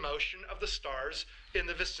faster motion of the stars in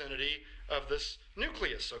the vicinity of this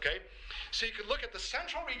nucleus, okay? So you could look at the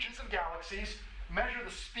central regions of galaxies, measure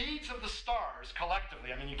the speeds of the stars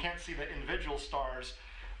collectively. I mean, you can't see the individual stars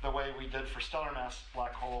the way we did for stellar mass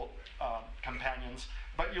black hole companions,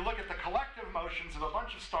 but you look at the collective motions of a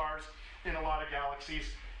bunch of stars in a lot of galaxies,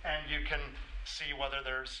 and you can see whether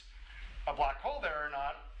there's a black hole there or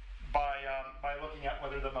not by looking at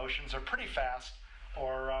whether the motions are pretty fast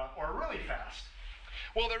or really fast.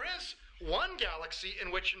 Well, there is one galaxy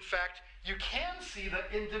in which, in fact, you can see the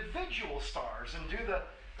individual stars and do the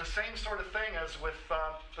same sort of thing as with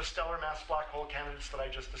the stellar mass black hole candidates that I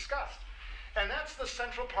just discussed. And that's the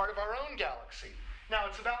central part of our own galaxy. Now,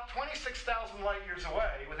 it's about 26,000 light years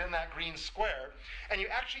away within that green square, and you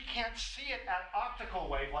actually can't see it at optical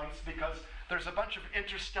wavelengths because there's a bunch of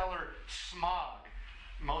interstellar smog,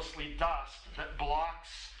 mostly dust, that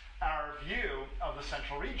blocks our view of the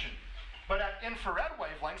central region. But at infrared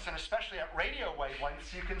wavelengths, and especially at radio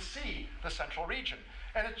wavelengths, you can see the central region.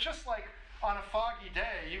 And it's just like on a foggy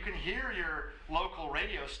day, you can hear your local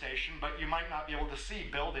radio station, but you might not be able to see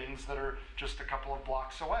buildings that are just a couple of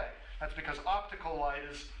blocks away. That's because optical light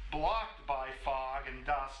is blocked by fog and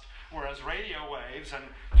dust, whereas radio waves, and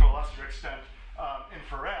to a lesser extent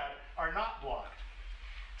infrared, are not blocked.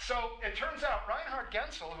 So it turns out Reinhard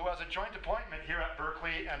Genzel, who has a joint appointment here at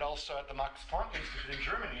Berkeley and also at the Max Planck Institute in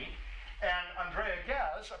Germany, and Andrea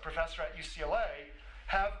Ghez, a professor at UCLA,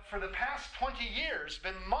 have for the past 20 years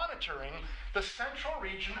been monitoring the central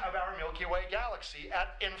region of our Milky Way galaxy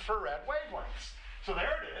at infrared wavelengths. So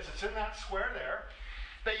there it is, it's in that square there.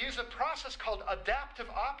 They use a process called adaptive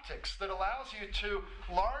optics that allows you to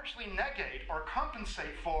largely negate or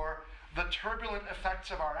compensate for the turbulent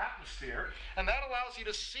effects of our atmosphere, and that allows you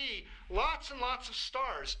to see lots and lots of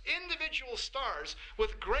stars, individual stars,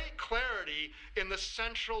 with great clarity in the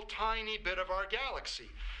central tiny bit of our galaxy.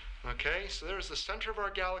 Okay, so there's the center of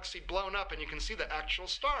our galaxy blown up, and you can see the actual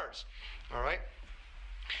stars. All right?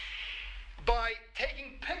 By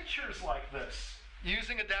taking pictures like this,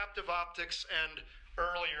 using adaptive optics, and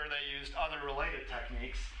earlier they used other related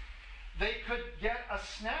techniques, they could get a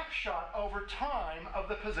snapshot over time of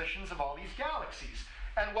the positions of all these galaxies.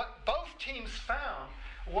 And what both teams found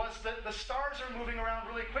was that the stars are moving around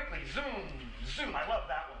really quickly. Zoom, zoom, I love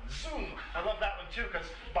that one. Zoom, I love that one too, because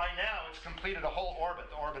by now it's completed a whole orbit.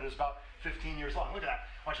 The orbit is about 15 years long. Look at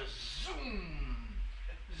that. Watch this. Zoom,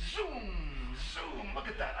 zoom, zoom. Look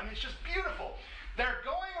at that. I mean, it's just beautiful. They're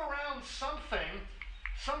going around something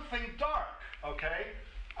dark, okay?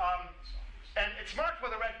 And it's marked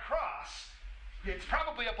with a red cross. It's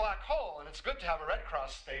probably a black hole, and it's good to have a Red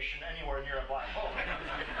Cross station anywhere near a black hole.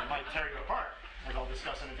 It might tear you apart, as I'll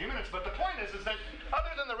discuss in a few minutes. But the point is that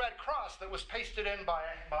other than the red cross that was pasted in by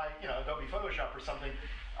Adobe Photoshop or something,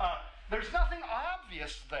 there's nothing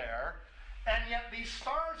obvious there, and yet these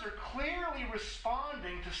stars are clearly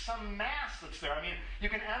responding to some mass that's there. I mean, you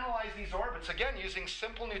can analyze these orbits, again, using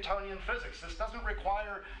simple Newtonian physics. This doesn't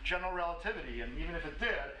require general relativity, and even if it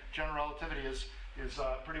did, general relativity is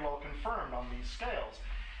pretty well confirmed on these scales.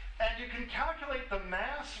 And you can calculate the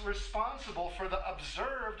mass responsible for the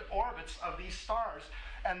observed orbits of these stars,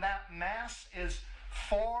 and that mass is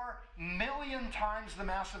 4 million times the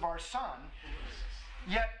mass of our sun.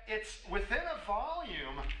 Yet it's within a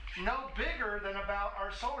volume no bigger than about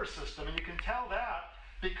our solar system. And you can tell that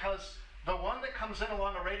because the one that comes in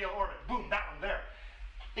along a radial orbit, boom, that one there,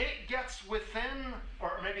 it gets within,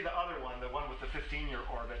 or maybe the other one, the one with the 15-year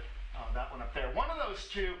orbit, that one up there. One of those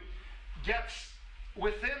two gets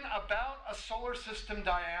within about a solar system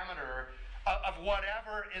diameter of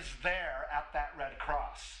whatever is there at that red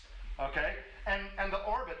cross. Okay? And the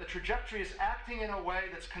orbit, the trajectory, is acting in a way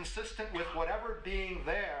that's consistent with whatever being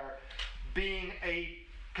there being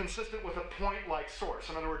consistent with a point-like source.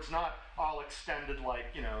 In other words, not all extended like,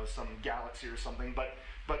 some galaxy or something,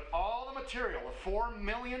 but all the material, 4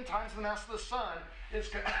 million times the mass of the sun, is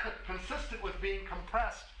consistent with being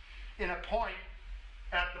compressed in a point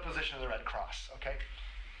at the position of the red cross. Okay?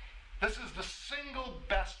 This is the single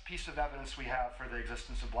best piece of evidence we have for the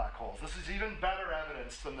existence of black holes. This is even better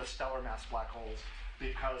evidence than the stellar mass black holes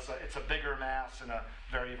because it's a bigger mass in a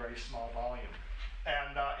very, very small volume.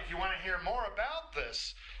 And if you want to hear more about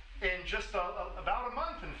this, in just about a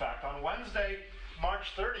month, in fact, on Wednesday,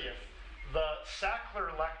 March 30th, the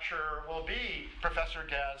Sackler lecturer will be Professor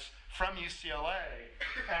Gaz from UCLA,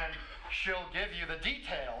 and she'll give you the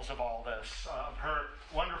details of all this, of her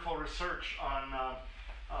wonderful research on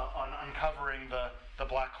uncovering the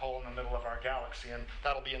black hole in the middle of our galaxy. And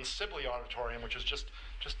that'll be in Sibley Auditorium, which is just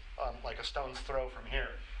like a stone's throw from here.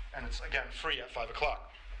 And it's, again, free at 5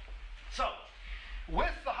 o'clock. So,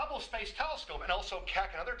 with the Hubble Space Telescope, and also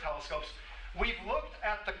Keck and other telescopes, we've looked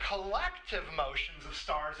at the collective motions of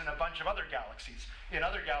stars in a bunch of other galaxies. In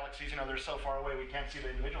other galaxies, they're so far away we can't see the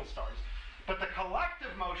individual stars. But the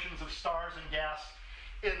collective motions of stars and gas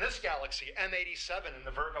in this galaxy, M87 in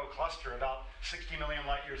the Virgo cluster, about 60 million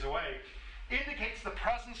light years away, indicates the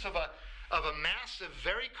presence of a massive,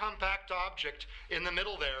 very compact object in the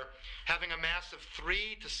middle there, having a mass of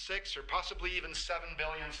 3 to 6 or possibly even 7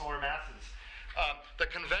 billion solar masses. The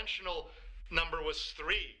conventional number was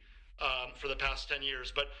 3 for the past 10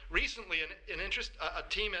 years, but recently a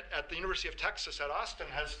team at the University of Texas at Austin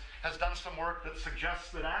has done some work that suggests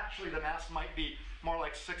that actually the mass might be more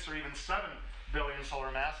like 6 or even 7 billion solar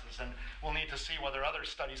masses, and we'll need to see whether other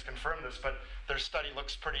studies confirm this, but their study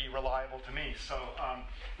looks pretty reliable to me. So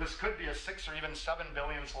this could be a 6 or even 7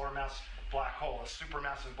 billion solar mass black hole, a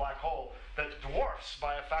supermassive black hole that dwarfs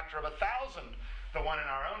by a factor of 1,000 the one in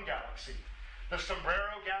our own galaxy. The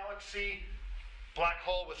Sombrero Galaxy, black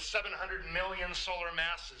hole with 700 million solar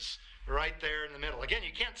masses right there in the middle. Again,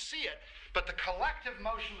 you can't see it, but the collective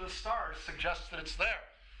motion of the stars suggests that it's there.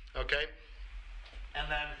 Okay? And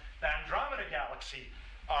then the Andromeda Galaxy,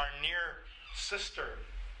 our near sister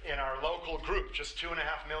in our local group, just 2.5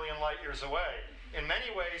 million light years away. In many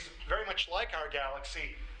ways, very much like our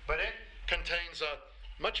galaxy, but it contains a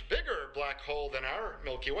much bigger black hole than our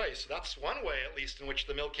Milky Way. So that's one way, at least, in which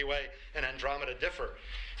the Milky Way and Andromeda differ.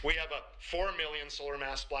 We have a 4 million solar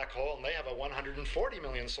mass black hole, and they have a 140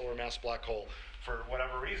 million solar mass black hole for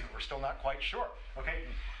whatever reason. We're still not quite sure. Okay?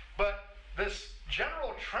 But this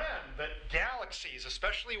general trend that galaxies,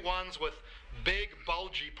 especially ones with big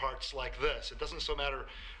bulgy parts like this, it doesn't so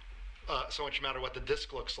much matter what the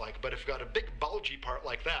disk looks like, but if you've got a big bulgy part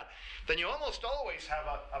like that, then you almost always have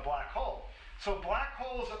a black hole. So black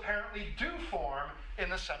holes apparently do form in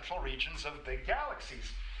the central regions of big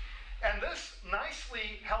galaxies. And this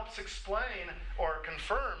nicely helps explain or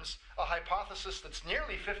confirms a hypothesis that's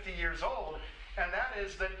nearly 50 years old, and that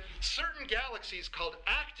is that certain galaxies called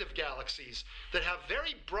active galaxies that have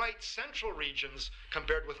very bright central regions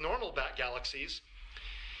compared with normal galaxies,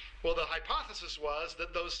 well, the hypothesis was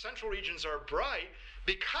that those central regions are bright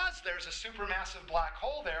because there's a supermassive black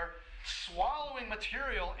hole there swallowing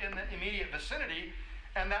material in the immediate vicinity,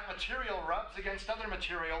 and that material rubs against other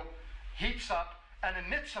material, heats up, and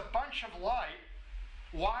emits a bunch of light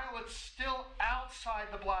while it's still outside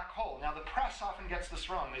the black hole. Now, the press often gets this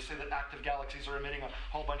wrong. They say that active galaxies are emitting a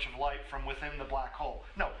whole bunch of light from within the black hole.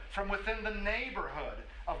 No, from within the neighborhood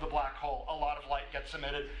of the black hole, a lot of light gets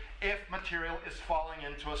emitted if material is falling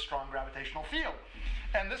into a strong gravitational field.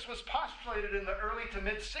 And this was postulated in the early to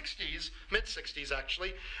mid-60s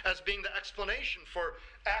actually, as being the explanation for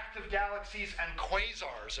active galaxies and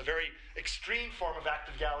quasars, a very extreme form of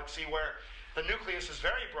active galaxy where the nucleus is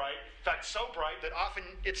very bright, in fact so bright that often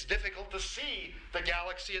it's difficult to see the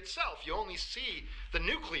galaxy itself. You only see the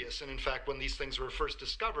nucleus, and in fact when these things were first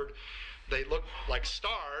discovered, they looked like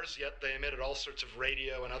stars, yet they emitted all sorts of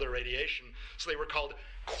radio and other radiation, so they were called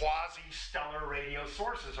quasi-stellar radio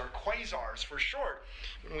sources, or quasars for short.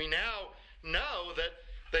 And we now know that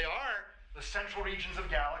they are the central regions of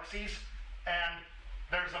galaxies, and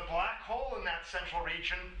there's a black hole in that central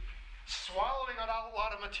region swallowing a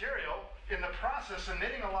lot of material, in the process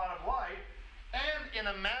emitting a lot of light, and in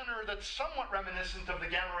a manner that's somewhat reminiscent of the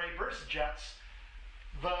gamma ray burst jets,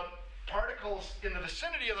 the particles in the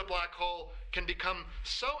vicinity of the black hole can become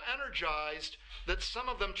so energized that some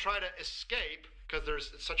of them try to escape,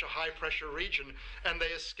 because it's such a high pressure region, and they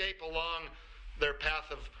escape along their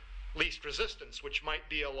path of least resistance, which might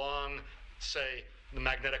be along, say, the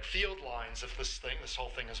magnetic field lines if this whole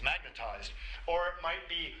thing is magnetized. Or it might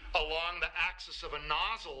be along the axis of a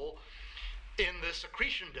nozzle in this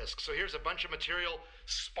accretion disk. So here's a bunch of material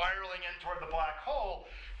spiraling in toward the black hole,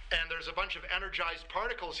 and there's a bunch of energized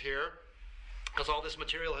particles here, because all this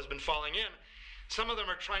material has been falling in. Some of them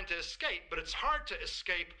are trying to escape, but it's hard to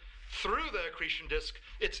escape through the accretion disk.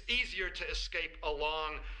 It's easier to escape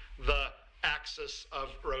along the axis of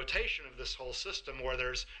rotation of this whole system where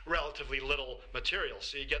there's relatively little material.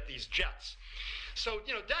 So you get these jets. So,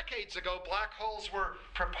 decades ago, black holes were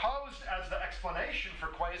proposed as the explanation for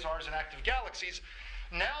quasars and active galaxies.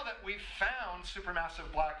 Now that we've found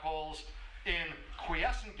supermassive black holes in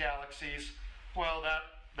quiescent galaxies, well,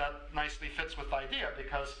 that nicely fits with the idea,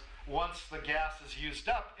 because once the gas is used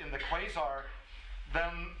up in the quasar,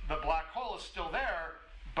 then the black hole is still there,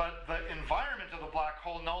 but the environment of the black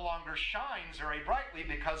hole no longer shines very brightly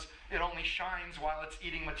because it only shines while it's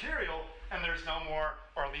eating material, and there's no more,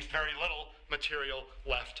 or at least very little, material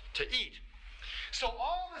left to eat. So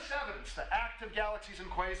all this evidence, the active galaxies and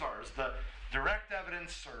quasars, the direct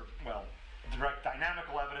evidence, or, well, direct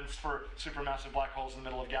dynamical evidence for supermassive black holes in the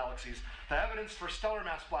middle of galaxies, the evidence for stellar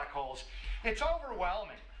mass black holes, it's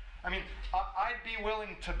overwhelming. I mean, I'd be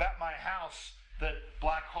willing to bet my house that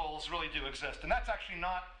black holes really do exist. And that's actually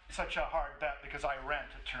not such a hard bet because I rent,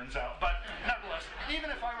 it turns out. But nevertheless, even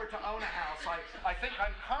if I were to own a house, I think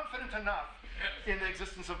I'm confident enough in the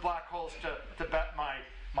existence of black holes to bet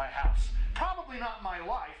my house. Probably not my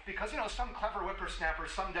life, because some clever whippersnapper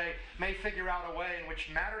someday may figure out a way in which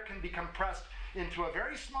matter can be compressed into a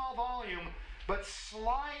very small volume, but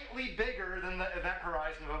slightly bigger than the event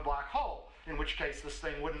horizon of a black hole, in which case this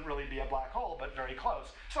thing wouldn't really be a black hole, but very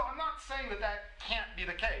close. So I'm not saying that that can't be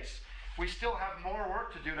the case. We still have more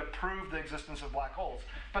work to do to prove the existence of black holes,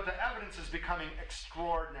 but the evidence is becoming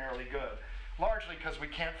extraordinarily good, largely because we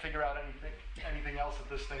can't figure out anything else that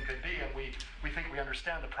this thing could be, and we think we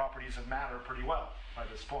understand the properties of matter pretty well by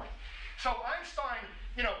this point. So Einstein,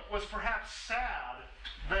 was perhaps sad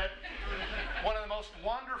that one of the most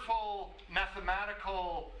wonderful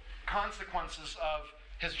mathematical consequences of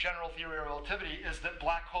his general theory of relativity is that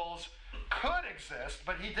black holes could exist,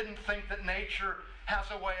 but he didn't think that nature has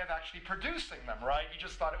a way of actually producing them, right? He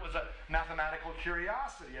just thought it was a mathematical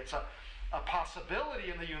curiosity. It's a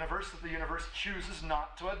possibility in the universe that the universe chooses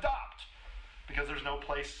not to adopt because there's no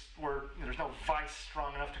place where there's no vice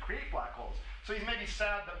strong enough to create black holes. So he's maybe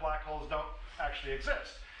sad that black holes don't actually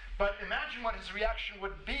exist. But imagine what his reaction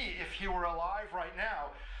would be if he were alive right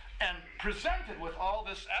now and presented with all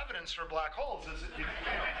this evidence for black holes.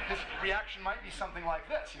 His reaction might be something like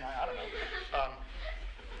this. I don't know.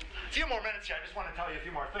 A few more minutes here. I just want to tell you a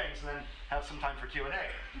few more things and then have some time for Q&A.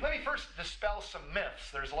 Let me first dispel some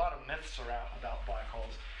myths. There's a lot of myths around about black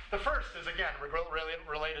holes. The first is, again,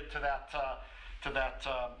 related to that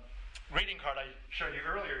greeting card I showed you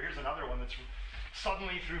earlier. Here's another one that's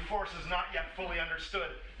suddenly, through forces not yet fully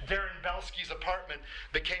understood, Darren Belsky's apartment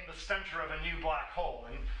became the center of a new black hole.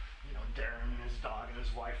 And Darren and his dog and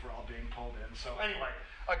his wife were all being pulled in. So anyway,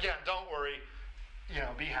 again, don't worry.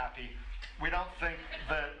 Be happy. We don't think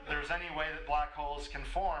that there's any way that black holes can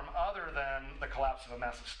form other than the collapse of a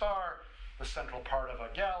massive star, the central part of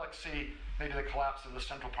a galaxy, maybe the collapse of the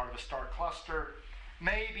central part of a star cluster,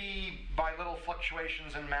 maybe by little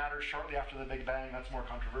fluctuations in matter shortly after the Big Bang. That's more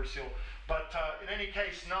controversial. But in any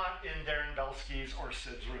case, not in Darren Belsky's or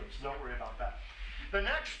Sid's rooms. Don't worry about that. The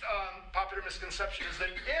next popular misconception is that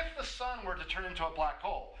if the sun were to turn into a black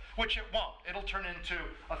hole, which it won't, it'll turn into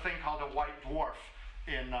a thing called a white dwarf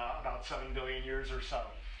in about 7 billion years or so.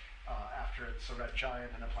 After it's a red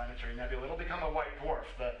giant and a planetary nebula, it'll become a white dwarf,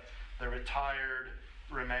 the retired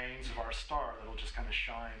remains of our star that'll just kind of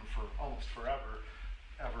shine for almost forever,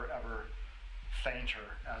 ever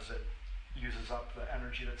fainter as it uses up the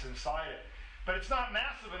energy that's inside it. But it's not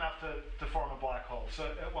massive enough to form a black hole, so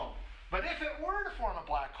it won't. But if it were to form a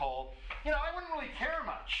black hole, I wouldn't really care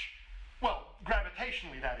much. Well,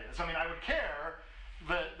 gravitationally, that is. I would care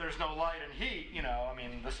that there's no light and heat,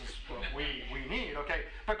 this is what we need, okay?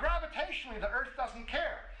 But gravitationally, the Earth doesn't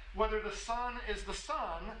care whether the sun is the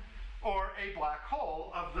sun or a black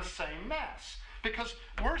hole of the same mass. Because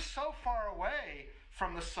we're so far away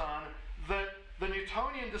from the sun that the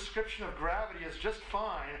Newtonian description of gravity is just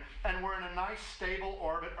fine, and we're in a nice stable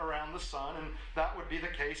orbit around the sun, and that would be the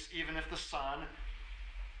case even if the sun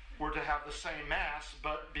were to have the same mass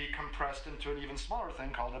but be compressed into an even smaller thing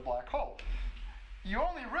called a black hole. You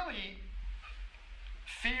only really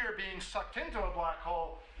fear being sucked into a black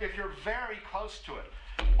hole if you're very close to it.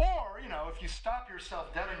 Or, if you stop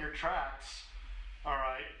yourself dead in your tracks, all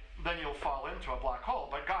right, then you'll fall into a black hole.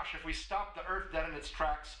 But gosh, if we stop the Earth dead in its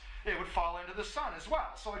tracks, it would fall into the sun as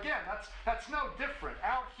well. So again, that's no different.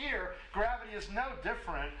 Out here, gravity is no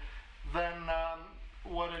different than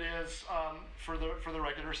what it is for the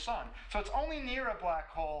regular sun. So it's only near a black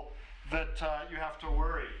hole that you have to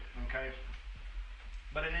worry, okay?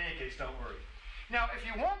 But in any case, don't worry. Now, if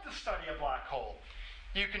you want to study a black hole,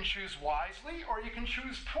 you can choose wisely or you can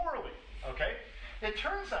choose poorly, okay? It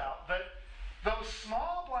turns out that those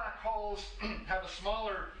small black holes have a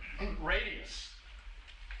smaller radius.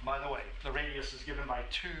 By the way, the radius is given by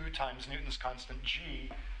 2 times Newton's constant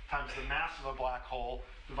g times the mass of a black hole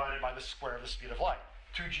divided by the square of the speed of light.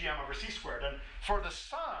 2 gm over c squared. And for the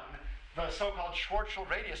sun, the so-called Schwarzschild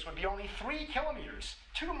radius would be only 3 kilometers,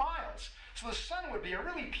 2 miles. So the sun would be a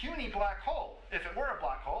really puny black hole if it were a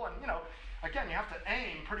black hole. And, again, you have to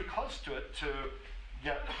aim pretty close to it to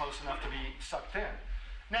get close enough to be sucked in.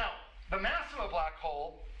 Now, the mass of a black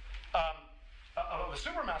hole, of a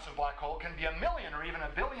supermassive black hole, can be 1 million or even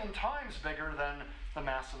 1 billion times bigger than the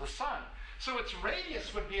mass of the sun. So its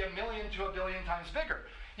radius would be 1 million to 1 billion times bigger.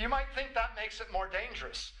 You might think that makes it more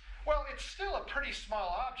dangerous. Well, it's still a pretty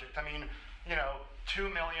small object. I mean, 2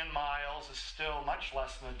 million miles is still much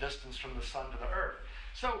less than the distance from the sun to the Earth.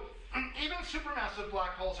 So even supermassive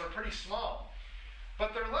black holes are pretty small.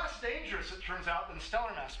 But they're less dangerous, it turns out, than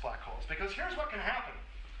stellar mass black holes. Because here's what can happen.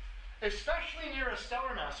 Especially near a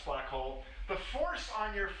stellar mass black hole, the force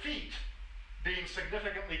on your feet, being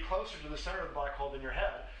significantly closer to the center of the black hole than your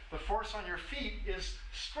head, the force on your feet is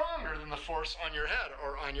stronger than the force on your head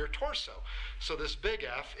or on your torso. So this big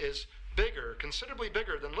F is bigger, considerably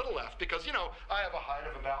bigger than little f, because, I have a height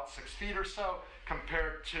of about 6 feet or so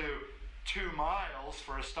compared to 2 miles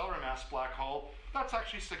for a stellar mass black hole. That's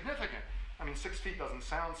actually significant. I mean, 6 feet doesn't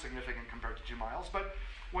sound significant compared to 2 miles, but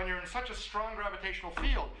when you're in such a strong gravitational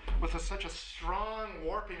field with such a strong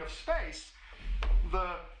warping of space,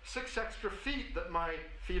 the 6 extra feet that my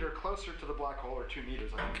feet are closer to the black hole, or 2 meters,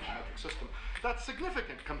 I think, in the metric system, that's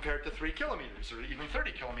significant compared to 3 kilometers, or even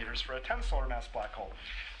 30 kilometers for a 10 solar mass black hole.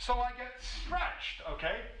 So I get stretched,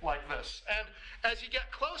 like this. And as you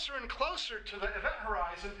get closer and closer to the event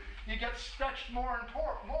horizon, you get stretched more and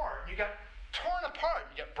more. You get torn apart.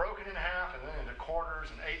 You get broken in half, and then into quarters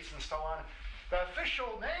and eighths and so on. The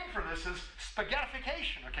official name for this is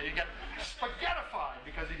spaghettification, You get spaghettified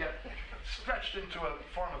because you get stretched into a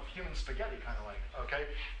form of human spaghetti, kind of like,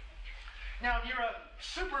 Now, near a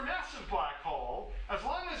supermassive black hole, as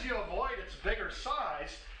long as you avoid its bigger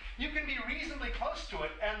size, you can be reasonably close to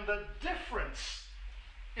it, and the difference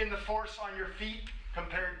in the force on your feet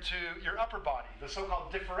compared to your upper body, the so-called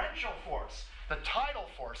differential force, the tidal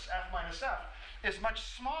force, F minus F, is much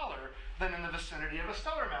smaller than in the vicinity of a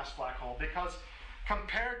stellar mass black hole, because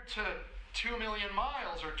compared to 2 million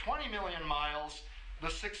miles or 20 million miles, the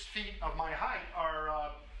 6 feet of my height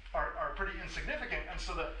are pretty insignificant, and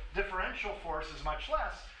so the differential force is much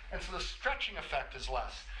less, and so the stretching effect is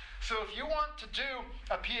less. So if you want to do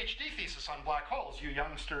a PhD thesis on black holes, you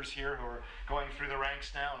youngsters here who are going through the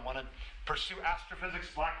ranks now and want to pursue astrophysics,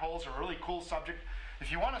 black holes are a really cool subject.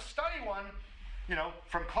 If you want to study one,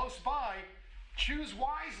 from close by, choose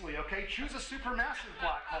wisely, Choose a supermassive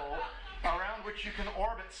black hole around which you can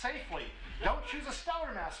orbit safely. Don't choose a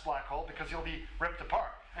stellar mass black hole because you'll be ripped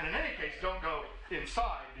apart. And in any case, don't go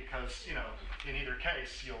inside because, in either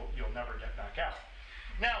case, you'll never get back out.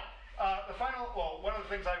 Now, one of the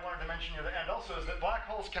things I wanted to mention near the end also is that black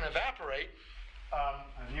holes can evaporate.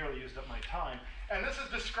 I've nearly used up my time. And this is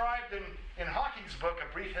described in Hawking's book,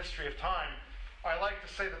 A Brief History of Time. I like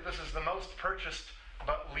to say that this is the most purchased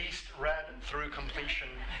but least read through completion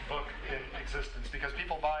book in existence, because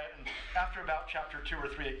people buy it, and after about chapter 2 or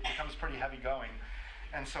 3, it becomes pretty heavy going.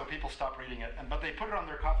 And so people stop reading it. But they put it on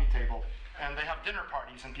their coffee table, and they have dinner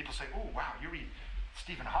parties, and people say, "Oh, wow, you read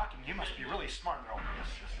Stephen Hawking, you must be really smart." And they're all, yes.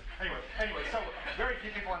 Anyway, so very few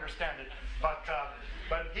people understand it. But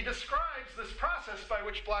he describes this process by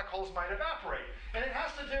which black holes might evaporate. And it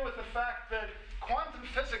has to do with the fact that quantum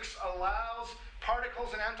physics allows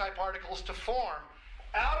particles and antiparticles to form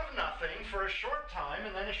out of nothing for a short time,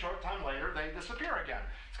 and then a short time later they disappear again.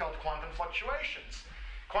 It's called quantum fluctuations.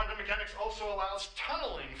 Quantum mechanics also allows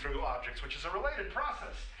tunneling through objects, which is a related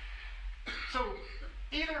process. So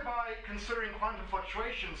either by considering quantum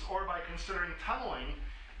fluctuations or by considering tunneling,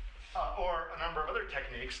 or a number of other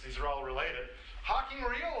techniques, these are all related, Hawking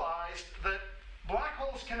realized that black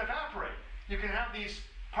holes can evaporate. You can have these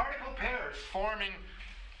particle pairs forming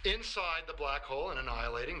inside the black hole and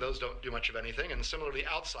annihilating. Those don't do much of anything, and similarly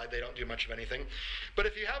outside they don't do much of anything. But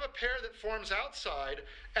if you have a pair that forms outside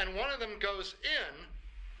and one of them goes in,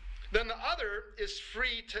 then the other is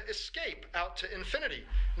free to escape out to infinity.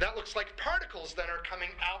 That looks like particles then are coming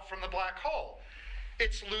out from the black hole.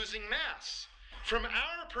 It's losing mass. From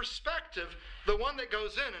our perspective, the one that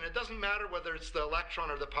goes in, and it doesn't matter whether it's the electron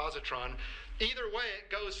or the positron, either way it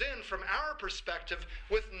goes in from our perspective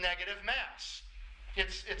with negative mass.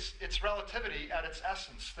 It's relativity at its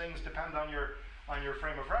essence. Things depend on your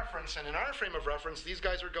frame of reference, and in our frame of reference, these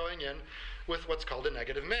guys are going in with what's called a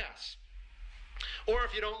negative mass. Or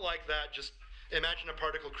if you don't like that, just imagine a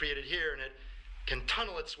particle created here and it can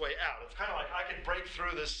tunnel its way out. It's kind of like I could break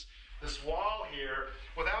through this this wall here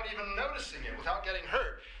without even noticing it, without getting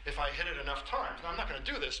hurt if I hit it enough times. Now, I'm not going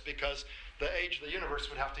to do this because the age of the universe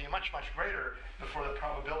would have to be much, much greater before the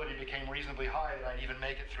probability became reasonably high that I'd even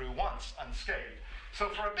make it through once unscathed. So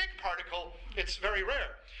for a big particle, it's very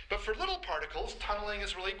rare. But for little particles, tunneling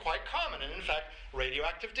is really quite common. And in fact,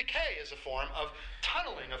 radioactive decay is a form of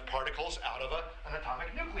tunneling of particles out of an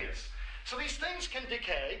atomic nucleus. So these things can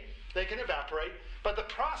decay, they can evaporate, but the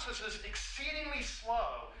process is exceedingly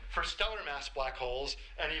slow for stellar mass black holes,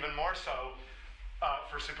 and even more so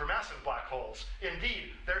for supermassive black holes.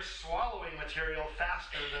 Indeed, they're swallowing material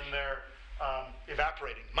faster than they're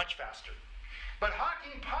evaporating, much faster. But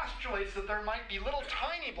Hawking postulates that there might be little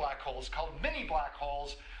tiny black holes called mini black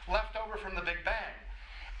holes left over from the Big Bang.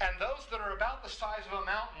 And those that are about the size of a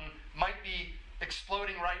mountain might be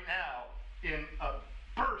exploding right now in a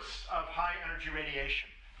burst of high energy radiation,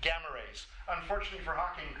 gamma rays. Unfortunately for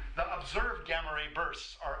Hawking, the observed gamma ray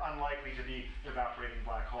bursts are unlikely to be evaporating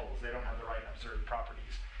black holes. They don't have the right observed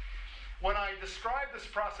properties. When I describe this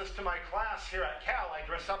process to my class here at Cal, I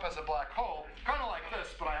dress up as a black hole, kind of like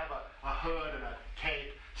this, but I have a hood and a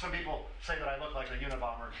cape. Some people say that I look like a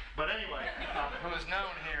Unabomber. But anyway, who is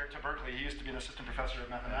known here to Berkeley. He used to be an assistant professor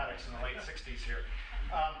of mathematics in the late 60s here.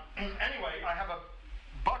 Anyway, I have a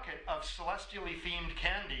bucket of celestially themed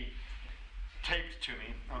candy taped to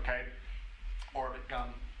me, okay? Orbit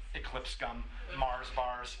gum, eclipse gum, Mars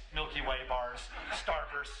bars, Milky Way bars,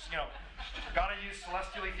 starbursts, gotta use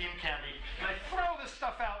celestially themed candy. And I throw this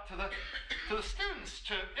stuff out to the students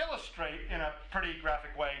to illustrate in a pretty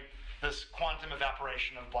graphic way this quantum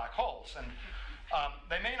evaporation of black holes. And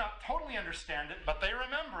they may not totally understand it, but they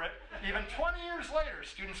remember it. Even 20 years later,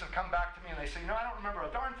 students have come back to me and they say, I don't remember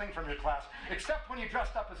a darn thing from your class, except when you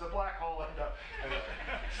dressed up as a black hole.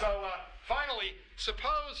 So finally,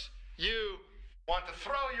 suppose you want to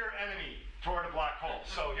throw your enemy toward a black hole.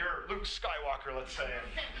 So you're Luke Skywalker, let's say,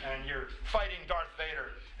 and you're fighting Darth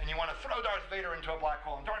Vader, and you want to throw Darth Vader into a black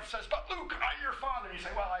hole, and Darth says, but Luke, I'm your father. And you say,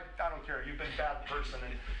 well, I don't care, you've been a bad person.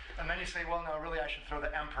 And then you say, well, no, really, I should throw the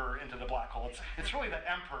Emperor into the black hole. It's really the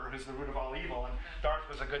Emperor who's the root of all evil, and Darth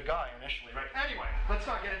was a good guy initially, right? Anyway, let's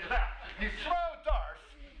not get into that. You throw Darth,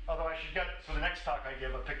 although I should get, for the next talk I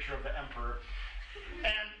give, a picture of the Emperor,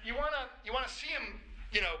 and you want to see him,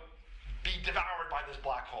 be devoured by this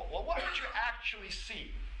black hole. Well, what would you actually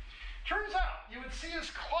see? Turns out you would see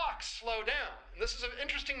his clock slow down. And this is an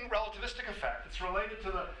interesting relativistic effect. It's related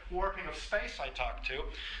to the warping of space I talked to.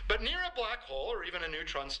 But near a black hole, or even a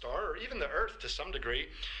neutron star, or even the Earth to some degree,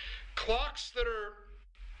 clocks that are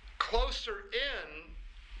closer in,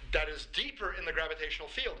 that is deeper in the gravitational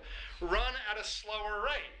field, run at a slower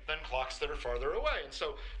rate than clocks that are farther away. And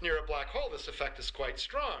so near a black hole, this effect is quite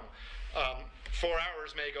strong. 4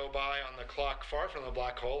 hours may go by on the clock far from the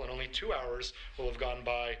black hole, and only 2 hours will have gone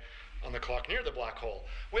by on the clock near the black hole.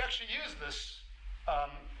 We actually use this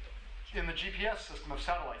in the GPS system of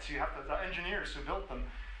satellites. So the engineers who built them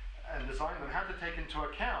and designed them had to take into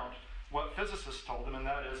account what physicists told them, and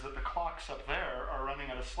that is that the clocks up there are running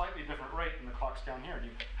at a slightly different rate than the clocks down here. And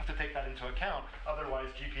you have to take that into account. Otherwise,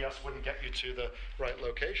 GPS wouldn't get you to the right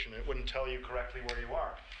location. It wouldn't tell you correctly where you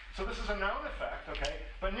are. So this is a known effect, okay?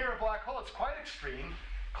 But near a black hole, it's quite extreme.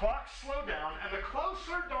 Clocks slow down, and the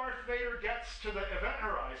closer Darth Vader gets to the event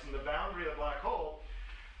horizon, the boundary of the black hole,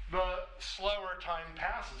 the slower time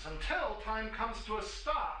passes until time comes to a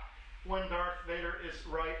stop when Darth Vader is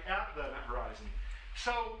right at the event horizon.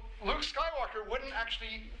 So Luke Skywalker wouldn't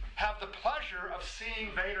actually have the pleasure of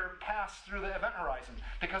seeing Vader pass through the event horizon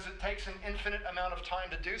because it takes an infinite amount of time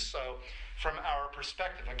to do so from our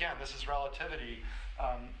perspective. Again, this is relativity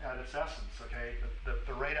at its essence, okay?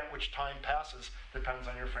 The rate at which time passes depends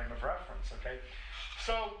on your frame of reference, okay?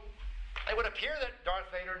 So it would appear that Darth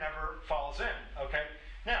Vader never falls in, okay?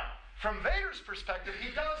 Now, from Vader's perspective, he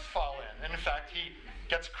does fall in. And in fact, he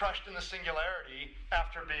gets crushed in the singularity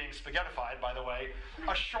after being spaghettified, by the way,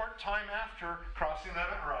 a short time after crossing the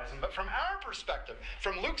event horizon. But from our perspective,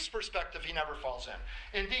 from Luke's perspective, he never falls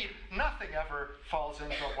in. Indeed, nothing ever falls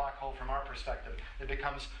into a black hole from our perspective. It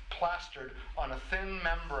becomes plastered on a thin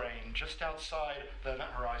membrane just outside the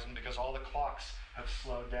event horizon because all the clocks have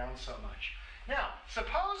slowed down so much. Now,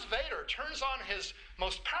 suppose Vader turns on his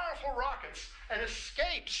most powerful rockets and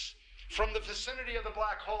escapes from the vicinity of the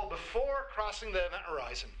black hole before crossing the event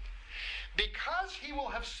horizon. Because he will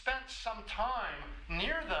have spent some time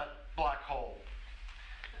near the black hole,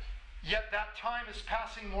 yet that time is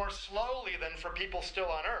passing more slowly than for people still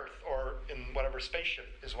on Earth or in whatever spaceship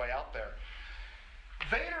is way out there.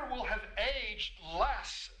 Vader will have aged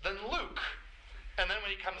less than Luke And then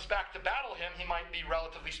when he comes back to battle him, he might be,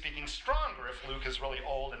 relatively speaking, stronger. If Luke is really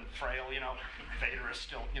old and frail, Vader is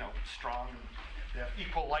still, strong and they have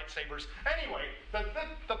equal lightsabers. Anyway,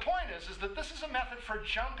 the point is that this is a method for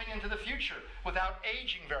jumping into the future without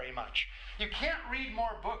aging very much. You can't read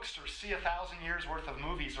more books or see 1,000 years worth of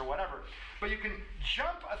movies or whatever, but you can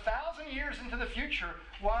jump 1,000 years into the future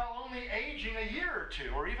while only aging a year or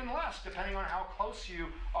two, or even less, depending on how close you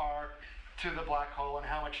are to the black hole and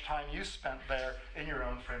how much time you spent there in your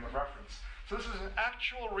own frame of reference. So this is an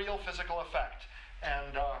actual, real physical effect.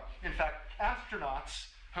 And in fact, astronauts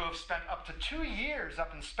who have spent up to 2 years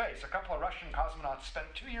up in space, a couple of Russian cosmonauts spent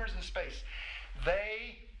 2 years in space,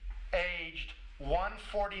 they aged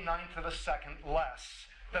 1/49th of a second less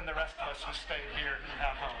than the rest of us who stayed here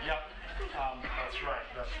at home. Yep, that's right.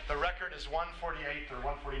 The record is 1/48th or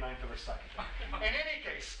 1/49th of a second. In any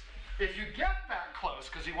case, if you get that close,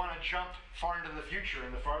 because you want to jump far into the future,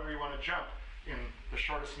 and the farther you want to jump in the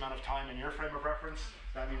shortest amount of time in your frame of reference,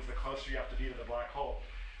 that means the closer you have to be to the black hole.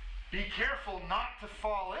 Be careful not to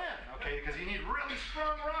fall in, okay, because you need really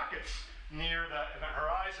strong rockets near the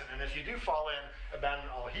horizon. And if you do fall in, abandon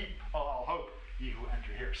all hope, ye who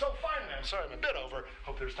enter here. So finally, I'm sorry I'm a bit over.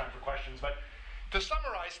 Hope there's time for questions. But to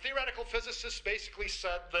summarize, theoretical physicists basically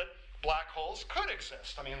said that black holes could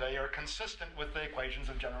exist. I mean, they are consistent with the equations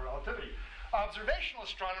of general relativity. Observational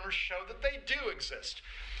astronomers show that they do exist.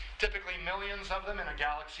 Typically millions of them in a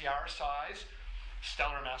galaxy our size,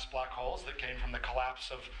 stellar mass black holes that came from the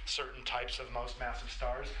collapse of certain types of most massive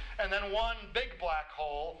stars, and then one big black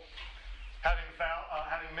hole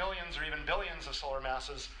having millions or even billions of solar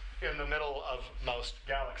masses in the middle of most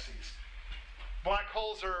galaxies. Black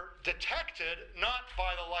holes are detected not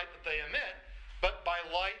by the light that they emit, but by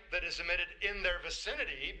light that is emitted in their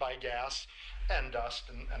vicinity by gas and dust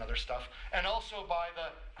and other stuff, and also by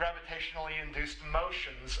the gravitationally induced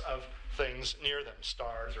motions of things near them,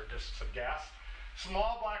 stars or disks of gas.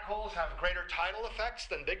 Small black holes have greater tidal effects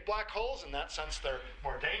than big black holes. In that sense, they're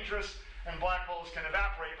more dangerous. And black holes can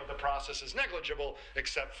evaporate, but the process is negligible,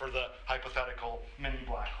 except for the hypothetical mini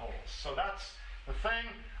black holes. So that's the thing.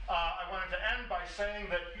 I wanted to end by saying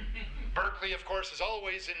that Berkeley, of course, is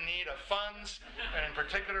always in need of funds. And in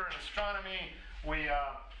particular, in astronomy,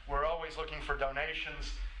 we're always looking for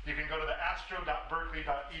donations. You can go to the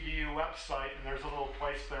astro.berkeley.edu website, and there's a little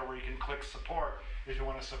place there where you can click support if you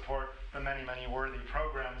want to support the many, many worthy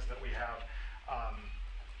programs that we have.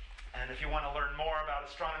 And if you want to learn more about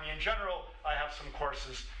astronomy in general, I have some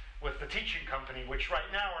courses with the teaching company, which right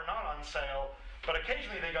now are not on sale, but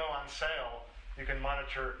occasionally they go on sale. You can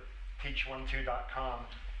monitor teach12.com,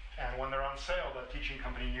 and when they're on sale, the teaching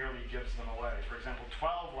company nearly gives them away. For example,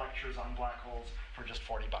 12 lectures on black holes for just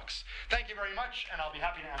 $40. Thank you very much, and I'll be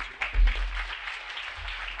happy to answer questions.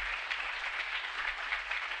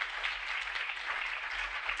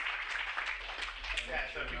 Yeah,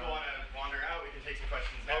 so if people want to wander out, we can take some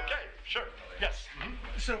questions now. Okay, sure. Yes. Mm-hmm.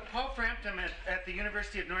 So Paul Frampton at the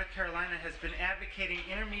University of North Carolina has been advocating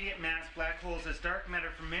intermediate mass black holes as dark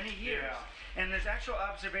matter for many years. Yeah. And there's actual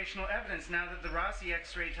observational evidence now that the Rossi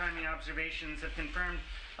X-ray timing observations have confirmed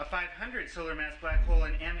a 500 solar mass black hole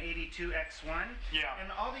in M82X1. Yeah.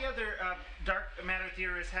 And all the other dark matter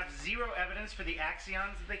theorists have zero evidence for the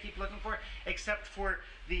axions that they keep looking for, except for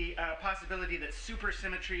the possibility that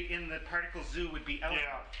supersymmetry in the particle zoo would be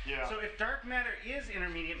eligible. Yeah. So if dark matter is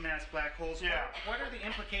intermediate mass black holes, what are the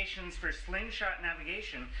implications for slingshot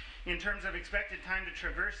navigation in terms of expected time to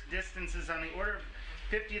traverse distances on the order of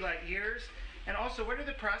 50 light years? And also, what are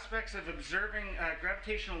the prospects of observing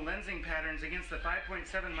gravitational lensing patterns against the 5.7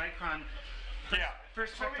 micron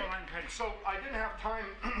first spectral line pattern? So I didn't have time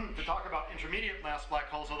to talk about intermediate mass black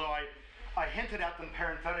holes, although I hinted at them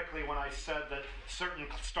parenthetically when I said that certain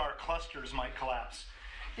star clusters might collapse.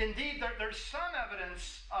 Indeed, there's some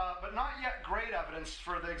evidence, but not yet great evidence,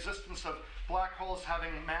 for the existence of black holes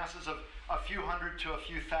having masses of a few hundred to a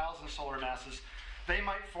few thousand solar masses. They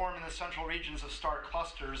might form in the central regions of star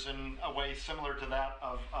clusters in a way similar to that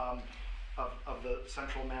of the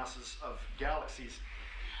central masses of galaxies.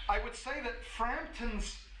 I would say that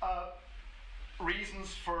Frampton's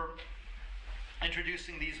reasons for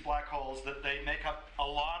introducing these black holes, that they make up a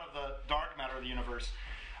lot of the dark matter of the universe,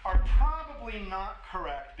 are probably not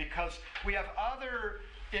correct, because we have other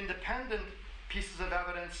independent pieces of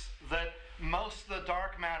evidence that most of the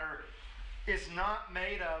dark matter is not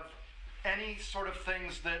made of any sort of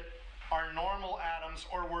things that are normal atoms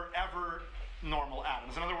or were ever normal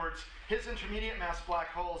atoms. In other words, his intermediate mass black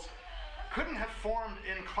holes couldn't have formed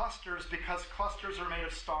in clusters, because clusters are made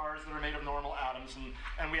of stars that are made of normal atoms,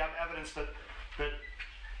 and we have evidence that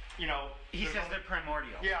he says they're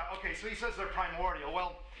primordial. Yeah, okay, so he says they're primordial.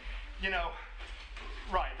 Well,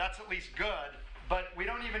 Right, that's at least good, but we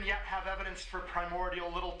don't even yet have evidence for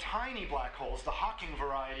primordial little tiny black holes, the Hawking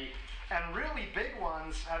variety, and really big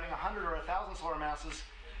ones having 100 or 1,000 solar masses.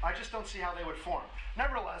 I just don't see how they would form.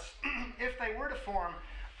 Nevertheless, if they were to form,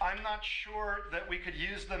 I'm not sure that we could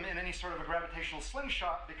use them in any sort of a gravitational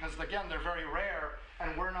slingshot because, again, they're very rare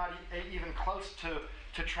and we're not even close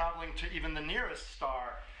to traveling to even the nearest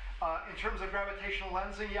star. In terms of gravitational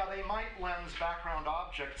lensing, yeah, they might lens background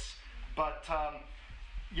objects, but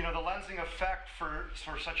you know, the lensing effect for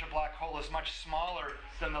such a black hole is much smaller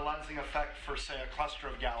than the lensing effect for, say, a cluster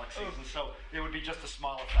of galaxies, and so it would be just a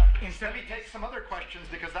small effect. Let me take some other questions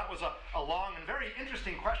because that was a long and very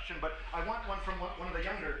interesting question, but I want one from one of the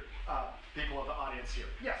younger people of the audience here.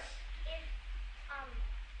 Yes?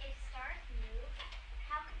 If stars move,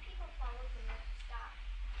 how can people follow the North Star?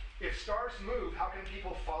 If stars move, how can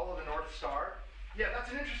people follow the North Star? Yeah, that's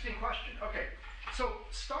an interesting question. Okay. So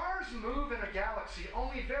stars move in a galaxy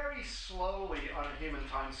only very slowly on a human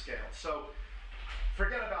time scale. So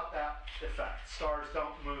forget about that effect. Stars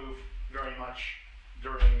don't move very much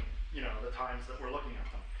during, you know, the times that we're looking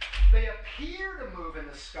at them. They appear to move in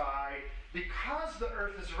the sky because the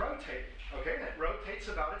Earth is rotating, okay? And it rotates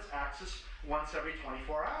about its axis once every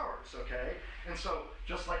 24 hours, okay? And so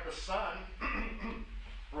just like the sun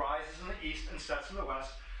rises in the east and sets in the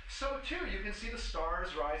west, so too, you can see the stars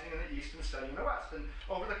rising in the east and setting in the west. And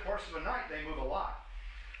over the course of a night, they move a lot.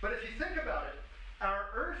 But if you think about it, our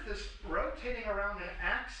Earth is rotating around an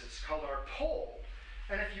axis called our pole.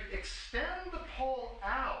 And if you extend the pole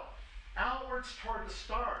outwards toward the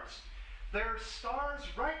stars, there are stars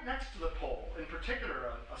right next to the pole, in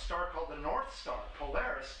particular a star called the North Star,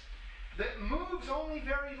 Polaris, that moves only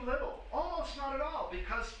very little, almost not at all,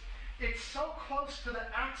 because it's so close to the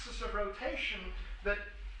axis of rotation that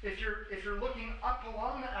if you're looking up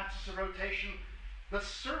along the axis of rotation, the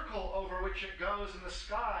circle over which it goes in the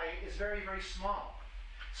sky is very, very small.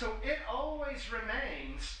 So it always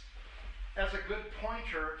remains as a good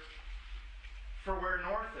pointer for where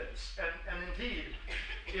north is. And indeed,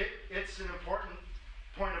 it's an important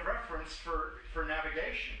point of reference for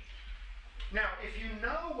navigation. Now, if you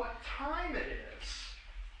know what time it is,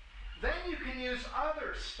 then you can use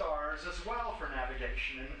other stars as well for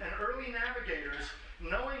navigation. And early navigators,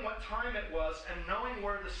 knowing what time it was and knowing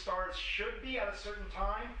where the stars should be at a certain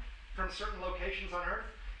time from certain locations on Earth,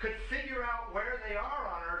 could figure out where they are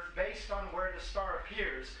on Earth based on where the star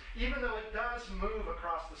appears, even though it does move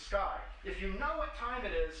across the sky. If you know what time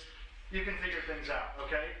it is, you can figure things out,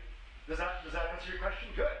 okay? Does that answer your question?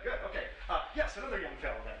 Good, okay. Yes, another young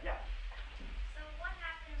fellow then, yeah. So what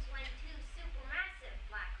happens when two supermassive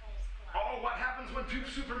black holes collide? Oh, what happens when two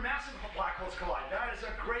supermassive black holes collide? That is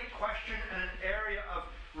a great question and an area of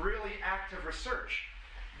really active research.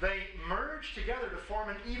 They merge together to form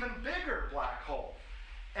an even bigger black hole.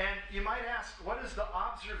 And you might ask, what is the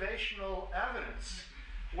observational evidence?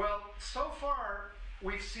 Well, so far,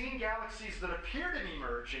 we've seen galaxies that appear to be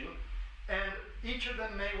merging, and each of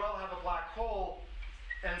them may well have a black hole,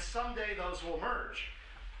 and someday those will merge.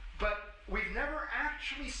 But we've never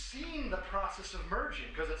actually seen the process of merging,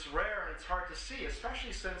 because it's rare and it's hard to see,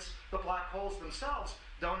 especially since the black holes themselves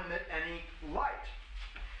don't emit any light.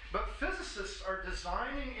 But physicists are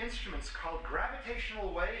designing instruments called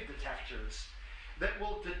gravitational wave detectors that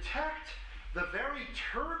will detect the very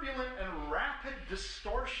turbulent and rapid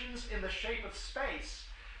distortions in the shape of space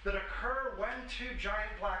that occur when two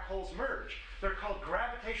giant black holes merge. They're called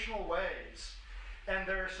gravitational waves. And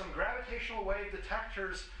there are some gravitational wave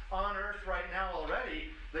detectors on Earth right now already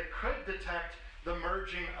that could detect the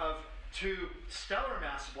merging of two stellar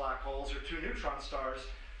mass black holes or two neutron stars.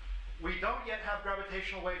 We don't yet have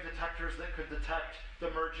gravitational wave detectors that could detect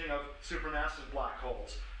the merging of supermassive black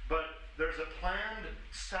holes. But there's a planned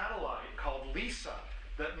satellite called LISA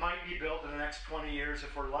that might be built in the next 20 years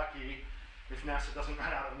if we're lucky, if NASA doesn't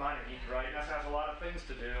run out of money, right? NASA has a lot of things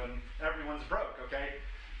to do and everyone's broke, okay?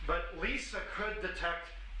 But LISA could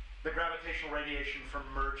detect the gravitational radiation from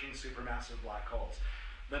merging supermassive black holes.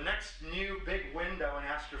 The next new big window in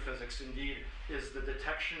astrophysics, indeed, is the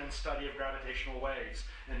detection and study of gravitational waves.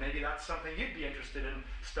 And maybe that's something you'd be interested in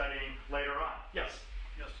studying later on. Yes?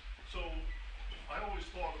 Yes. So I always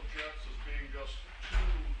thought of jets as being just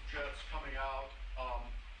two jets coming out,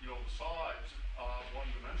 the size,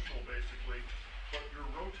 one-dimensional basically, but your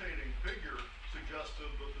rotating figure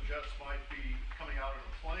suggested that the jets might be coming out in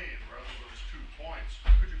a plane rather than as 2 points.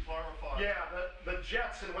 Could you clarify? Yeah, the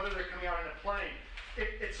jets and whether they're coming out in a plane,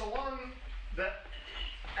 it's along the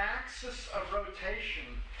axis of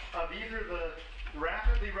rotation of either the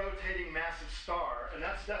rapidly rotating massive star, and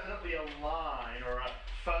that's definitely a line or a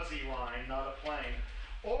fuzzy line, not a plane,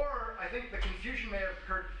 Or I think the confusion may have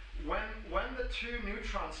occurred when the two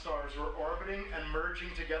neutron stars were orbiting and merging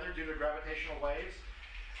together due to gravitational waves.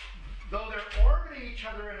 Though they're orbiting each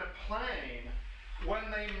other in a plane,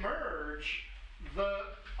 when they merge, the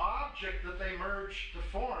object that they merge to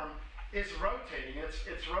form is rotating.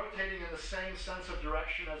 It's rotating in the same sense of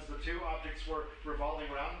direction as the two objects were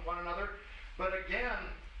revolving around one another. But again,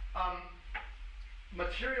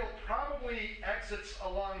 material probably exits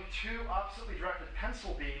along two oppositely directed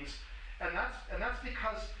pencil beams, and that's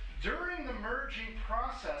because during the merging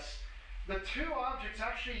process, the two objects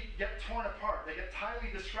actually get torn apart. They get tightly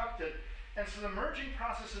disrupted, and so the merging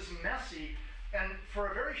process is messy, and for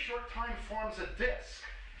a very short time forms a disk.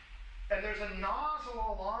 And there's a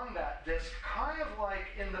nozzle along that disk, kind of like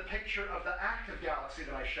in the picture of the active galaxy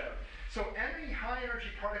that I showed. So any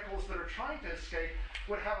high-energy particles that are trying to escape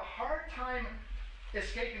would have a hard time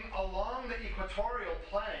escaping along the equatorial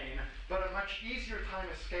plane, but a much easier time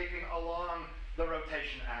escaping along the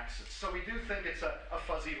rotation axis. So we do think it's a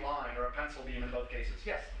fuzzy line or a pencil beam in both cases.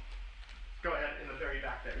 Yes? Go ahead, in the very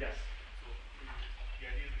back there. Yes? So the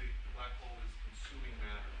idea that the black hole is consuming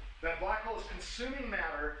matter. That black hole is consuming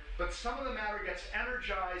matter, but some of the matter gets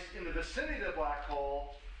energized in the vicinity of the black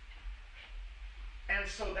hole, and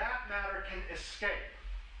so that matter can escape.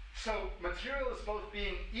 So material is both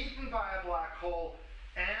being eaten by a black hole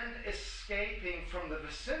and escaping from the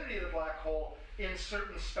vicinity of the black hole in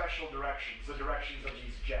certain special directions, the directions of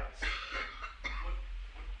these jets. What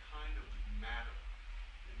kind of matter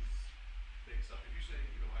makes up? If you say,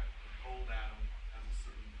 a gold atom has a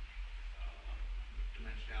certain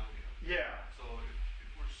dimensionality. Yeah. So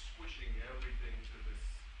if we're squishing everything to this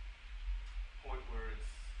point where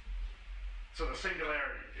it's So the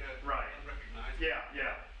singularity. Right. Unrecognizable.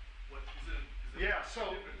 Yeah. What is it? Yeah,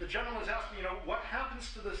 so the gentleman was asking, what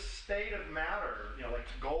happens to the state of matter, like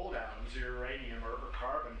gold atoms, or uranium, or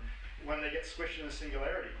carbon, when they get squished in the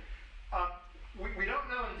singularity? We don't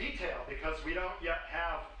know in detail because we don't yet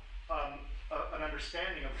have an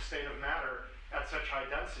understanding of the state of matter at such high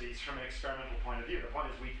densities from an experimental point of view. The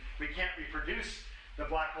point is we can't reproduce the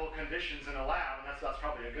black hole conditions in a lab, and that's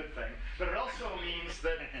probably a good thing. But it also means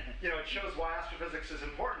that it shows why astrophysics is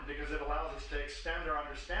important, because it allows us to extend our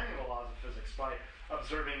understanding of the laws of physics by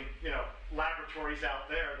observing laboratories out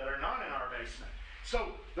there that are not in our basement.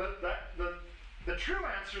 So the true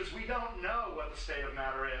answer is we don't know what the state of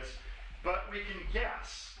matter is, but we can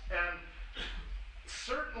guess. And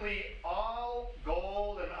certainly all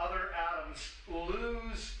gold and other atoms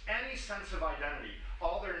lose any sense of identity.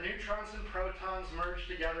 All their neutrons and protons merge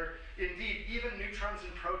together. Indeed, even neutrons and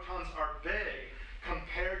protons are big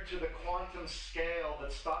compared to the quantum scale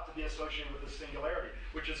that's thought to be associated with the singularity,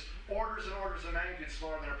 which is orders and orders of magnitude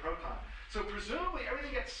smaller than a proton. So presumably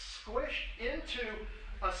everything gets squished into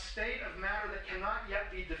a state of matter that cannot yet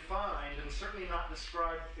be defined and certainly not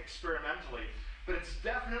described experimentally, but it's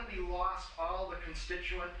definitely lost all the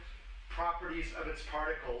constituent properties of its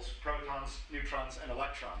particles, protons, neutrons, and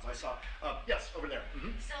electrons. I saw, yes, over there.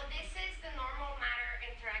 Mm-hmm. So this is the normal matter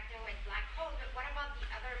interacting with black holes, but what about the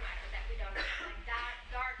other matter that we don't know, like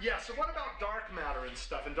dark Yeah, so what about dark matter and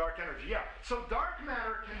stuff, and dark energy? Yeah, so dark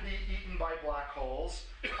matter can be eaten by black holes.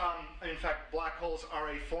 In fact, black holes are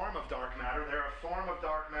a form of dark matter. They're a form of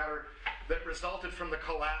dark matter that resulted from the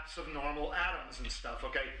collapse of normal atoms and stuff,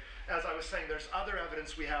 okay? As I was saying, there's other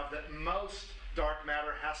evidence we have that most dark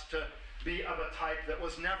matter has to be of a type that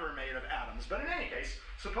was never made of atoms. But in any case,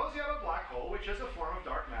 suppose you have a black hole, which is a form of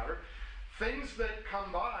dark matter. Things that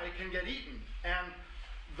come by can get eaten. And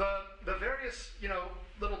the various,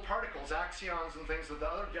 little particles, axions and things that the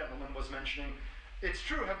other gentleman was mentioning, it's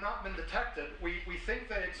true, have not been detected. We think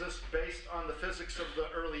they exist based on the physics of the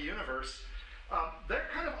early universe. They're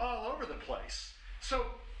kind of all over the place. So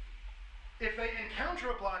if they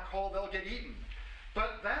encounter a black hole, they'll get eaten.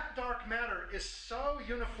 But that dark matter is so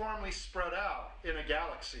uniformly spread out in a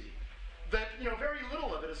galaxy that very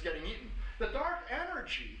little of it is getting eaten. The dark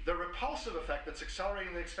energy, the repulsive effect that's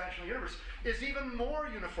accelerating the expansion of the universe, is even more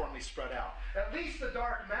uniformly spread out. At least the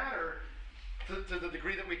dark matter, to the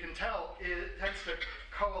degree that we can tell, it tends to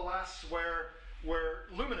coalesce where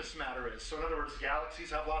luminous matter is. So in other words,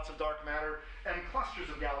 galaxies have lots of dark matter, and clusters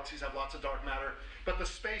of galaxies have lots of dark matter, but the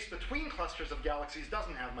space between clusters of galaxies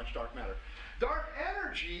doesn't have much dark matter. Dark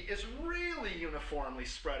energy is really uniformly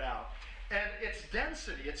spread out, and its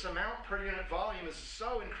density, its amount per unit volume, is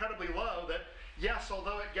so incredibly low that, yes,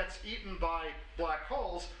 although it gets eaten by black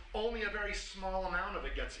holes, only a very small amount of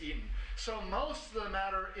it gets eaten. So most of the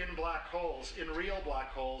matter in black holes, in real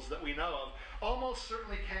black holes that we know of, almost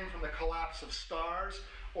certainly came from the collapse of stars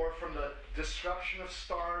or from the disruption of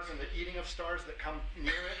stars and the eating of stars that come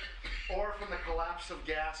near it. or from the collapse of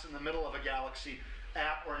gas in the middle of a galaxy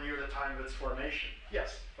at or near the time of its formation.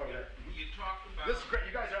 Yes, over there. You talked about... This is great.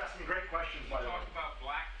 You guys are asking great questions, by the way. You talked about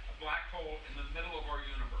a black hole in the middle of our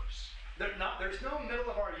universe. There's no middle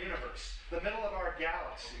of our universe. The middle of our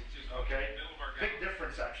galaxy. Okay? Middle of our Big galaxy.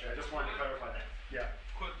 difference, actually. I just wanted to clarify that. Yeah.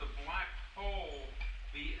 Could the black hole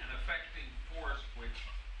be an affecting force which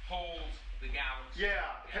holds the galaxy?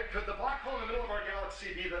 Yeah. Could the black hole in the middle of our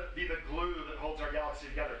galaxy be the glue that holds our galaxy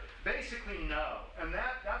together? Basically, no. And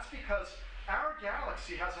that's because our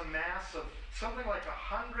galaxy has a mass of something like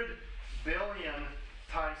 100 billion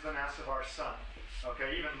times the mass of our sun.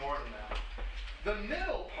 Okay, even more than that. The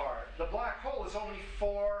middle part, the black hole, is only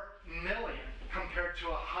 4 million compared to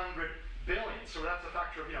 100 billion. So that's a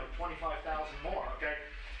factor of 25,000 more. Okay.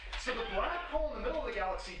 So the black hole in the middle of the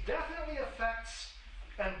galaxy definitely affects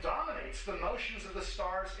and dominates the motions of the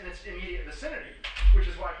stars in its immediate vicinity, which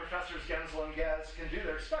is why Professors Gensel and Gez can do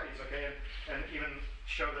their studies, okay, and even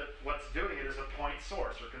show that what's doing it is a point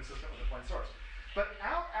source or consistent with a point source. But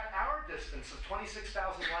out at our distance of 26,000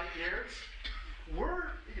 light years,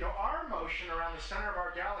 our motion around the center of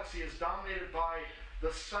our galaxy is dominated by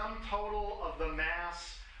the sum total of the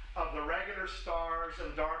mass of the regular stars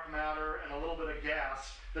and dark matter and a little bit of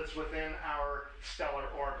gas that's within our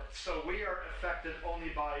stellar orbit. So we are affected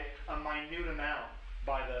only by a minute amount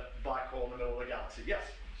by the black hole in the middle of the galaxy. Yes?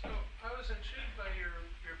 So I was intrigued by your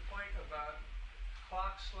point about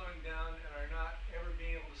clocks slowing down and are not ever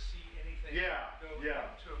being able to see anything go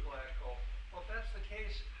into a black hole. Well, if that's the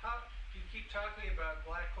case, how do you keep talking about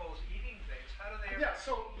black holes eating things? How do they ever... Yeah,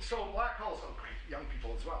 so black holes, oh great, young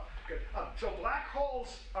people as well. Good. So black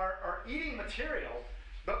holes are eating material,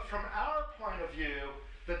 but from our point of view,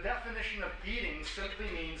 the definition of eating simply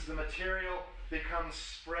means the material becomes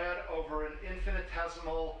spread over an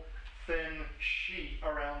infinitesimal thin sheet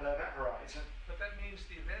around the event horizon. But that means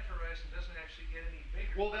the event horizon doesn't actually get any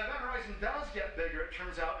bigger. Well, the event horizon does get bigger, it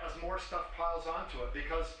turns out, as more stuff piles onto it,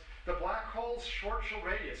 because the black hole's short-shell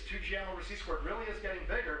radius, 2gm/c², really is getting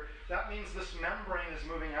bigger. That means this membrane is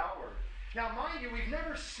moving outward. Now, mind you, we've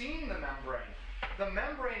never seen the membrane. The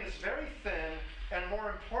membrane is very thin, and more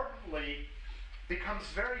importantly, becomes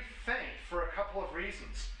very faint for a couple of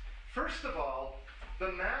reasons. First of all, the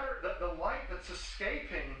light that's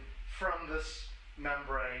escaping from this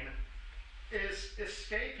membrane is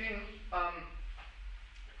escaping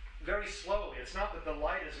very slowly. It's not that the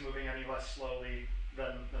light is moving any less slowly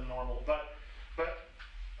than normal, but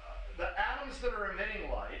the atoms that are emitting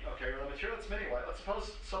light, okay, or the material that's emitting light, let's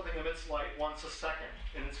suppose something emits light once a second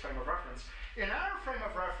in its frame of reference. In our frame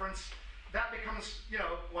of reference, that becomes,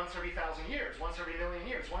 once every 1,000 years, once every million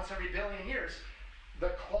years, once every billion years,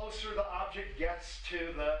 the closer the object gets to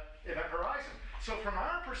the event horizon. So from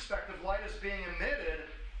our perspective, light is being emitted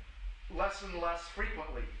less and less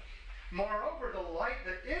frequently. Moreover, the light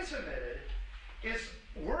that is emitted is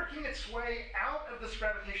working its way out of this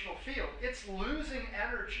gravitational field. It's losing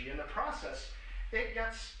energy in the process.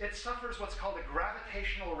 It suffers what's called a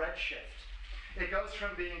gravitational redshift. It goes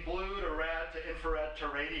from being blue to red to infrared to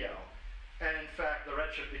radio. And in fact, the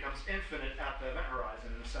redshift becomes infinite at the event horizon.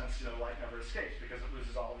 In a sense, light never escapes because it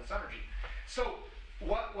loses all of its energy. So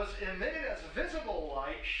what was emitted as visible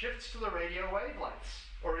light shifts to the radio wavelengths,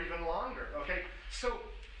 or even longer. Okay, so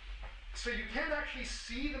you can't actually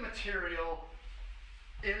see the material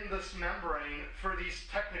in this membrane for these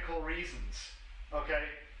technical reasons. Okay,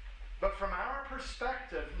 but from our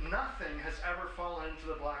perspective, nothing has ever fallen into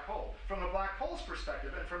the black hole. From the black hole's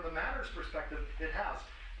perspective, and from the matter's perspective, it has.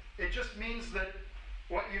 It just means that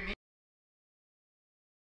what you mean,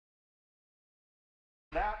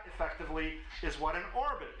 that effectively is what an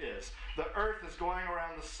orbit is. The Earth is going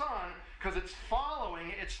around the sun because it's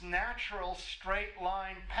following its natural straight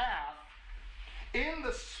line path in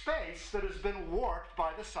the space that has been warped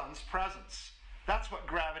by the sun's presence. That's what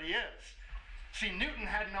gravity is. See, Newton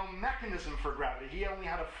had no mechanism for gravity. He only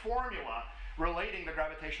had a formula relating the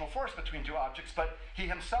gravitational force between two objects, but he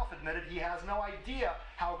himself admitted he has no idea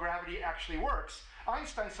how gravity actually works.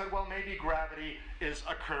 Einstein said, well, maybe gravity is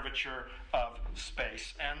a curvature of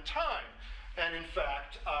space and time. And in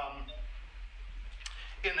fact,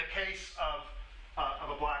 in the case of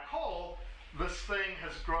a black hole, this thing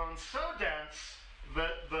has grown so dense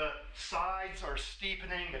that the sides are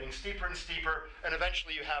steepening, getting steeper and steeper, and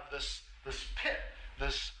eventually you have this pit,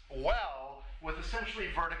 this well, with essentially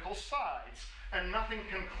vertical sides. And nothing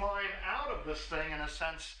can climb out of this thing. In a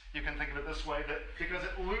sense, you can think of it this way, that because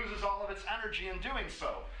it loses all of its energy in doing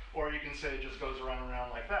so. Or you can say it just goes around and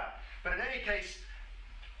around like that. But in any case,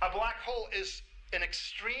 a black hole is an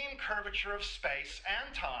extreme curvature of space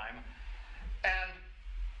and time,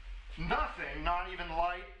 and nothing, not even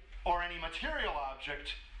light or any material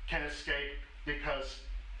object can escape because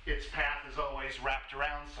its path is always wrapped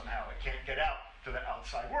around somehow. It can't get out to the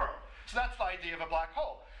outside world. So that's the idea of a black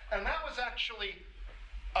hole. And that was actually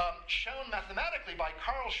shown mathematically by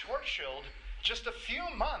Carl Schwarzschild just a few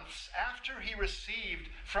months after he received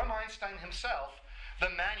from Einstein himself the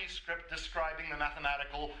manuscript describing the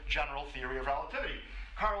mathematical general theory of relativity.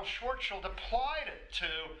 Carl Schwarzschild applied it to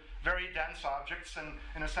very dense objects and,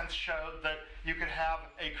 in a sense, showed that you could have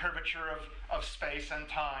a curvature of space and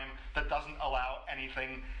time that doesn't allow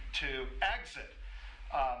anything to exit.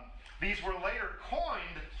 These were later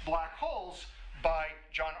coined black holes by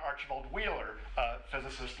John Archibald Wheeler, a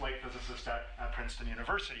late physicist at Princeton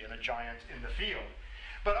University and a giant in the field.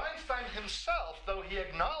 But Einstein himself, though he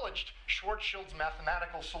acknowledged Schwarzschild's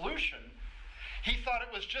mathematical solution, he thought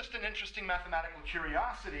it was just an interesting mathematical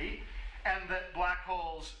curiosity and that black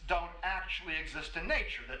holes don't actually exist in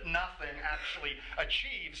nature, that nothing actually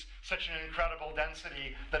achieves such an incredible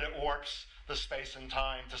density that it warps the space and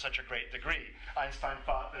time to such a great degree. Einstein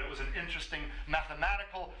thought that it was an interesting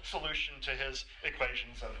mathematical solution to his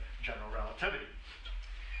equations of general relativity.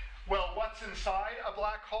 Well, what's inside a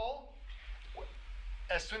black hole?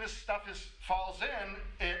 As soon as stuff falls in,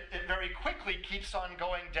 it very quickly keeps on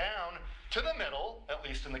going down to the middle, at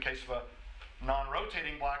least in the case of a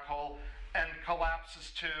non-rotating black hole, and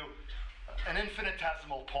collapses to an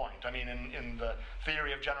infinitesimal point. I mean, in the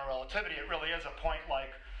theory of general relativity, it really is a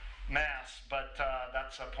point-like mass, but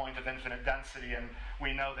that's a point of infinite density, and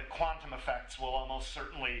we know that quantum effects will almost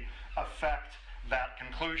certainly affect that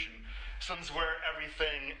conclusion. So this is where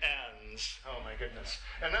everything ends. Oh my goodness.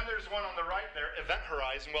 And then there's one on the right there, event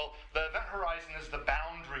horizon. Well, the event horizon is the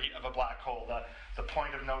boundary of a black hole, the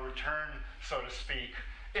point of no return, so to speak.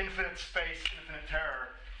 Infinite space, infinite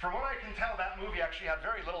terror. From what I can tell, that movie actually had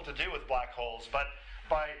very little to do with black holes, but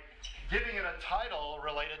by giving it a title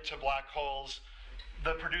related to black holes,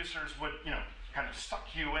 the producers would, kind of suck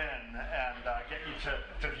you in and get you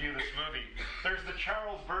to view this movie. There's the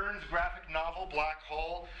Charles Burns graphic novel, Black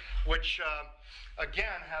Hole, which,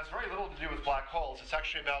 again, has very little to do with black holes. It's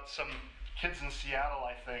actually about some kids in Seattle,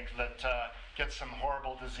 I think, that get some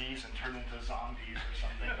horrible disease and turn into zombies or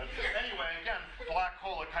something. But anyway, again, black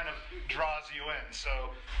hole, it kind of draws you in.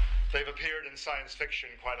 So they've appeared in science fiction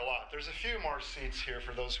quite a lot. There's a few more seats here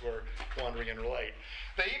for those who are wandering in late.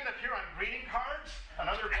 They even appear on greeting cards.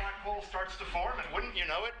 Another black hole starts to form, and wouldn't you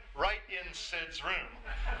know it, right in Sid's room.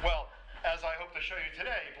 Well, as I hope to show you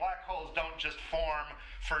today, black holes don't just form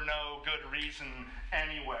for no good reason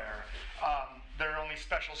anywhere. There are only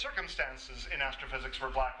special circumstances in astrophysics where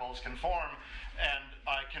black holes can form, and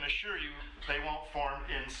I can assure you they won't form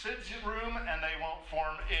in Sid's room, and they won't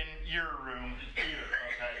form in your room either,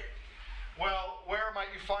 okay? Well, where might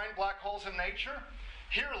you find black holes in nature?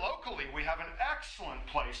 Here locally, we have an excellent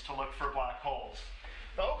place to look for black holes.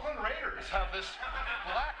 The Oakland Raiders have this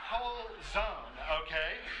black hole zone,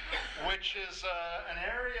 okay, which is an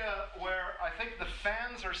area where I think the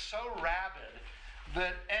fans are so rabid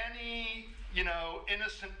that any,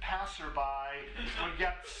 innocent passerby would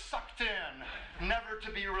get sucked in, never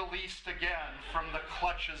to be released again from the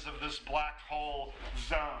clutches of this black hole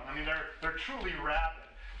zone. I mean, they're truly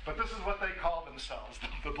rabid, but this is what they call themselves,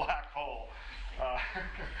 the black hole.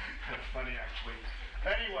 Kind of funny, actually.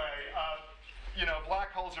 Anyway,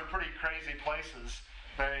 black holes are pretty crazy places.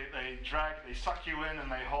 They suck you in and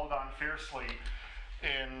they hold on fiercely.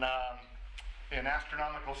 In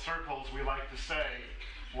astronomical circles, we like to say,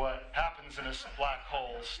 what happens in a black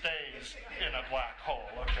hole stays in a black hole,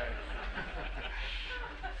 okay?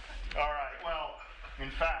 All right, well, in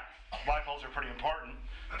fact, black holes are pretty important.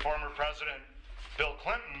 Former President Bill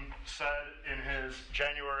Clinton said in his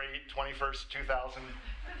January 21st, 2000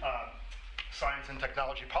 Science and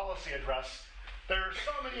Technology Policy Address, there are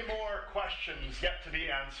so many more questions yet to be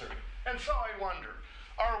answered. And so I wonder,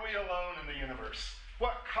 are we alone in the universe?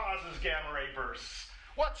 What causes gamma ray bursts?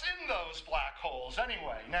 What's in those black holes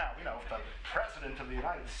anyway? Now, if the President of the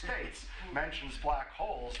United States mentions black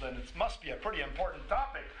holes, then it must be a pretty important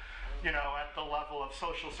topic, at the level of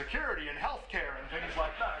Social Security and healthcare and things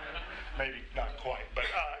like that. Maybe not quite, but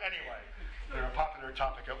anyway, they're a popular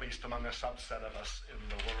topic, at least among a subset of us in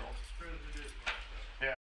the world.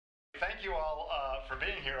 Yeah. Thank you all for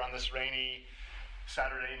being here on this rainy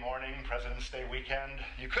Saturday morning, President's Day weekend.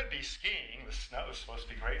 You could be skiing. The snow is supposed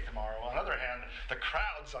to be great tomorrow. On the other hand, the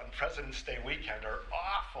crowds on President's Day weekend are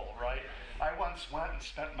awful, right? I once went and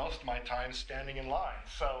spent most of my time standing in line.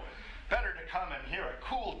 So better to come and hear a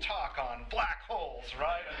cool talk on black holes,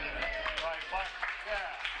 right? I mean, right,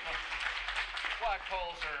 black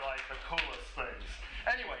holes are like the coolest things.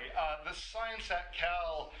 Anyway, the Science at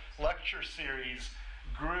Cal lecture series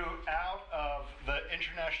grew out of the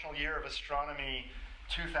International Year of Astronomy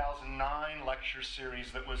 2009 lecture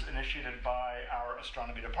series that was initiated by our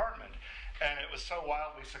astronomy department. And it was so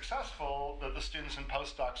wildly successful that the students and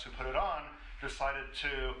postdocs who put it on decided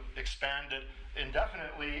to expand it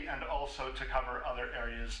indefinitely and also to cover other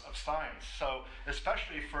areas of science. So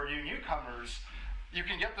especially for you newcomers, you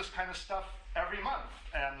can get this kind of stuff every month.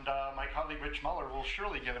 And my colleague Rich Muller will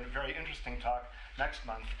surely give a very interesting talk next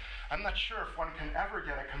month. I'm not sure if one can ever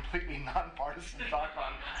get a completely nonpartisan talk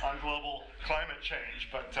on global climate change.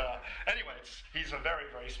 But anyways, he's a very,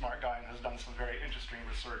 very smart guy and has done some very interesting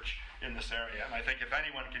research in this area. And I think if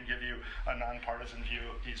anyone can give you a nonpartisan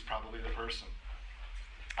view, he's probably the person.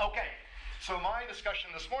 Okay, so my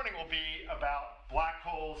discussion this morning will be about black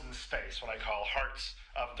holes in space, what I call hearts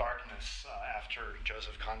of darkness, after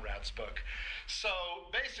Joseph Conrad's book. So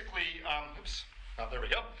basically, there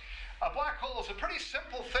we go. A black hole is a pretty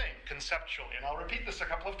simple thing conceptually, and I'll repeat this a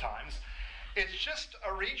couple of times. It's just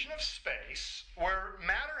a region of space where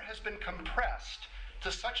matter has been compressed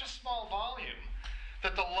to such a small volume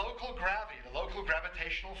that the local gravity, the local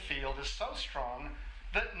gravitational field is so strong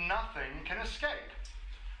that nothing can escape.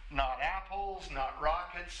 Not apples, not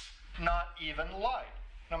rockets, not even light.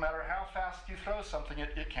 No matter how fast you throw something,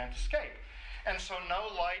 it can't escape. And so no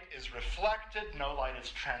light is reflected, no light is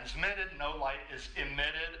transmitted, no light is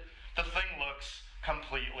emitted. The thing looks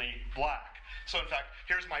completely black. So in fact,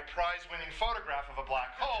 here's my prize-winning photograph of a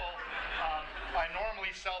black hole. I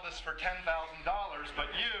normally sell this for $10,000, but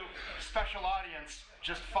you, special audience,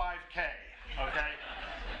 just $5K, okay?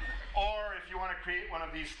 Or if you want to create one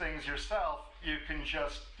of these things yourself, you can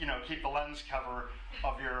just, keep the lens cover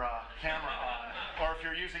of your camera on. Or if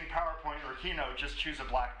you're using PowerPoint or Keynote, just choose a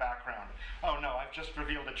black background. Oh no, I've just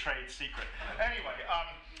revealed a trade secret. Anyway,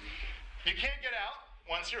 you can't get out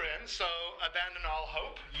once you're in, so abandon all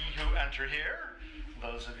hope, ye who enter here.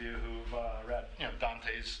 Those of you who've read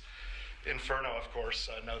Dante's Inferno, of course,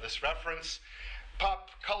 know this reference. Pop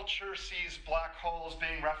culture sees black holes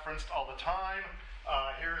being referenced all the time.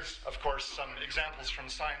 Here's, of course, some examples from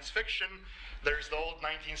science fiction. There's the old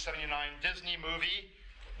 1979 Disney movie,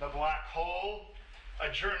 The Black Hole,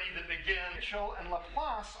 a journey that began. Mitchell and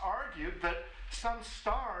Laplace argued that some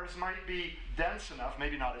stars might be dense enough,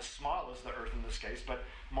 maybe not as small as the Earth in this case, but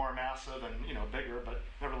more massive and bigger, but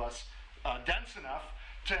nevertheless dense enough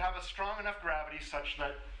to have a strong enough gravity such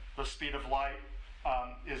that the speed of light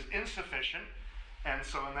is insufficient, and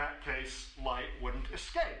so in that case, light wouldn't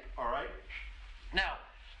escape, all right? Now,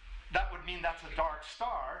 that would mean that's a dark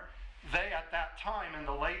star. They, at that time, in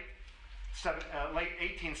the late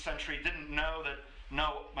 18th century, didn't know that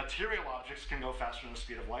no material objects can go faster than the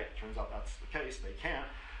speed of light. It turns out that's the case, they can't.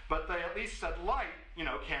 But they at least said light,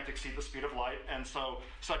 can't exceed the speed of light, and so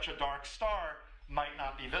such a dark star might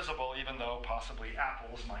not be visible, even though possibly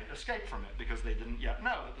apples might escape from it, because they didn't yet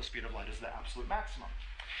know that the speed of light is the absolute maximum.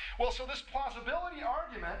 Well, so this plausibility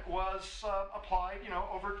argument was applied,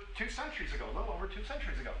 over 2 centuries ago, a little over 2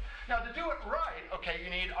 centuries ago. Now, to do it right, okay, you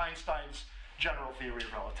need Einstein's general theory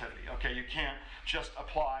of relativity. Okay, you can't just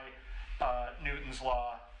apply Newton's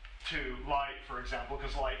law to light, for example,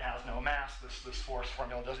 because light has no mass. This force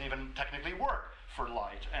formula doesn't even technically work for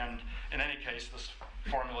light. And in any case, this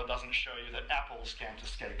formula doesn't show you that apples can't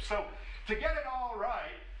escape. So to get it all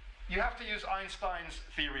right, you have to use Einstein's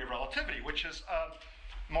theory of relativity, which is a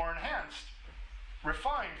more enhanced,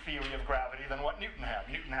 refined theory of gravity than what Newton had.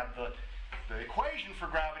 Newton had the equation for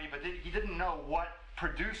gravity, but he didn't know what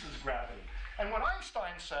produces gravity. And what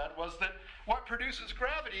Einstein said was that what produces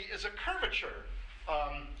gravity is a curvature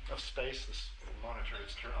of space. This monitor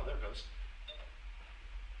is turned, oh, there it goes.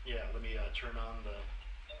 Yeah, let me turn on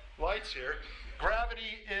the lights here.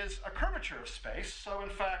 Gravity is a curvature of space, so in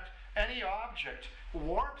fact, any object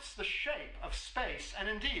warps the shape of space, and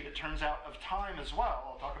indeed, it turns out, of time as well.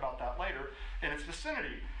 I'll talk about that later, in its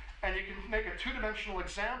vicinity. And you can make a two-dimensional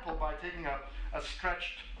example by taking a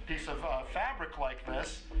stretched piece of fabric like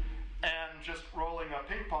this and just rolling a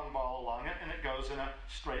ping pong ball along it, and it goes in a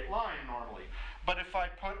straight line normally. But if I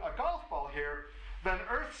put a golf ball here, then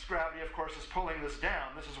Earth's gravity, of course, is pulling this down.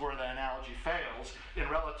 This is where the analogy fails. In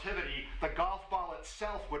relativity, the golf ball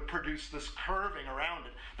itself would produce this curving around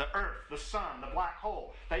it. The Earth, the sun, the black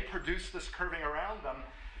hole, they produce this curving around them.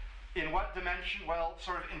 In what dimension? Well,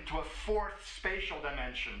 sort of into a fourth spatial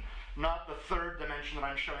dimension. Not the third dimension that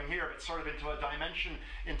I'm showing here, but sort of into a dimension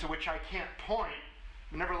into which I can't point.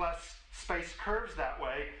 Nevertheless, space curves that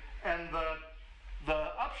way, and the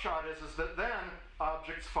upshot is that then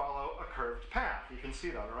objects follow a curved path. You can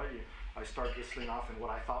see that, all right? I start this thing off in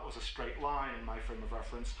what I thought was a straight line in my frame of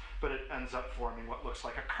reference, but it ends up forming what looks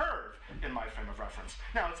like a curve in my frame of reference.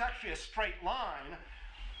 Now, it's actually a straight line,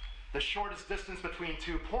 the shortest distance between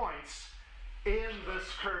 2 points in this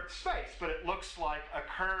curved space, but it looks like a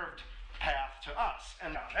curved path to us.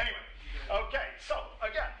 And anyway, okay, so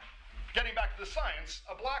again, getting back to the science,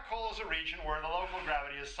 a black hole is a region where the local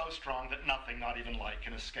gravity is so strong that nothing, not even light,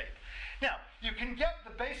 can escape. Now, you can get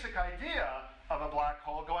the basic idea of a black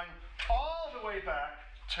hole going all the way back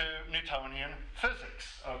to Newtonian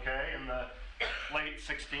physics, okay, in the late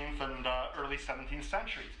 16th and early 17th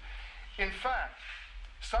centuries. In fact,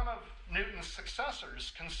 some of Newton's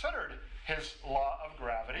successors considered his law of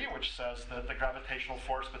gravity, which says that the gravitational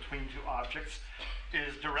force between two objects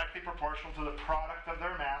is directly proportional to the product of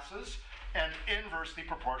their masses and inversely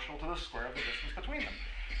proportional to the square of the distance between them.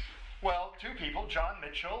 Well, two people, John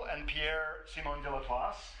Mitchell and Pierre-Simon de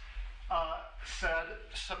Laplace, said,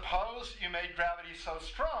 suppose you made gravity so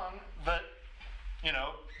strong that, you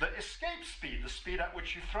know, the escape speed, the speed at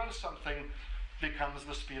which you throw something, becomes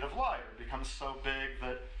the speed of light, or becomes so big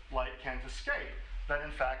that light can't escape, that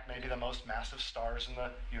in fact maybe the most massive stars in the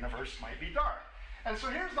universe might be dark. And so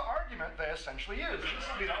here's the argument they essentially use. And this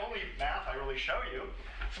will be the only math I really show you.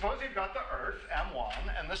 Suppose you've got the Earth, m1,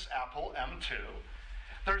 and this apple, m2.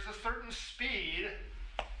 There's a certain speed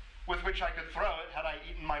with which I could throw it had I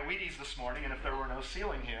eaten my Wheaties this morning and if there were no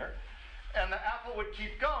ceiling here. And the apple would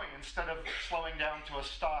keep going instead of slowing down to a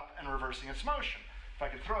stop and reversing its motion. If I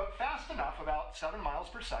could throw it fast enough, about 7 miles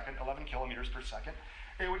per second, 11 kilometers per second,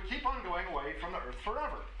 it would keep on going away from the Earth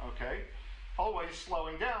forever, okay? Always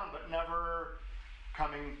slowing down, but never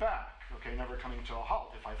coming back, okay? Never coming to a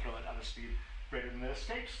halt if I throw it at a speed greater than the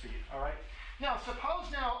escape speed, all right? Now, suppose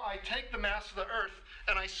now I take the mass of the Earth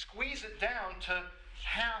and I squeeze it down to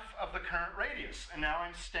half of the current radius, and now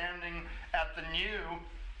I'm standing at the new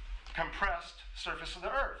compressed surface of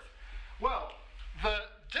the Earth. Well, the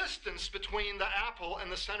distance between the apple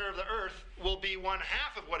and the center of the Earth will be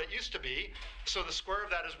 1/2 of what it used to be, so the square of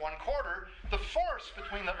that is 1/4. The force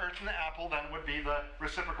between the Earth and the apple then would be the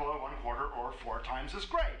reciprocal of 1/4, or 4 times as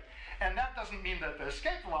great. And that doesn't mean that the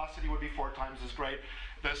escape velocity would be 4 times as great.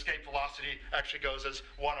 The escape velocity actually goes as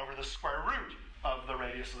 1 over the square root of the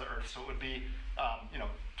radius of the Earth, so it would be, you know,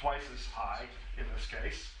 twice as high in this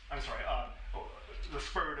case. I'm sorry, the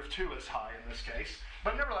square root of 2 is high in this case.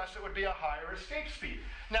 But nevertheless, it would be a higher escape speed.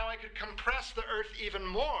 Now I could compress the Earth even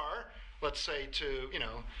more, let's say to, you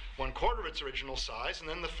know, 1/4 of its original size, and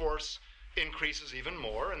then the force increases even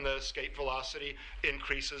more, and the escape velocity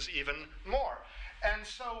increases even more. And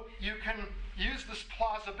so you can use this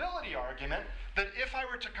plausibility argument that if I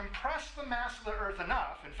were to compress the mass of the Earth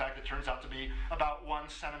enough, in fact it turns out to be about 1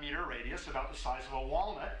 centimeter radius, about the size of a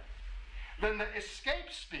walnut, then the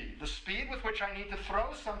escape speed, the speed with which I need to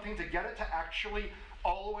throw something to get it to actually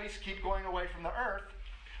always keep going away from the Earth,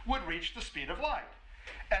 would reach the speed of light.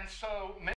 And so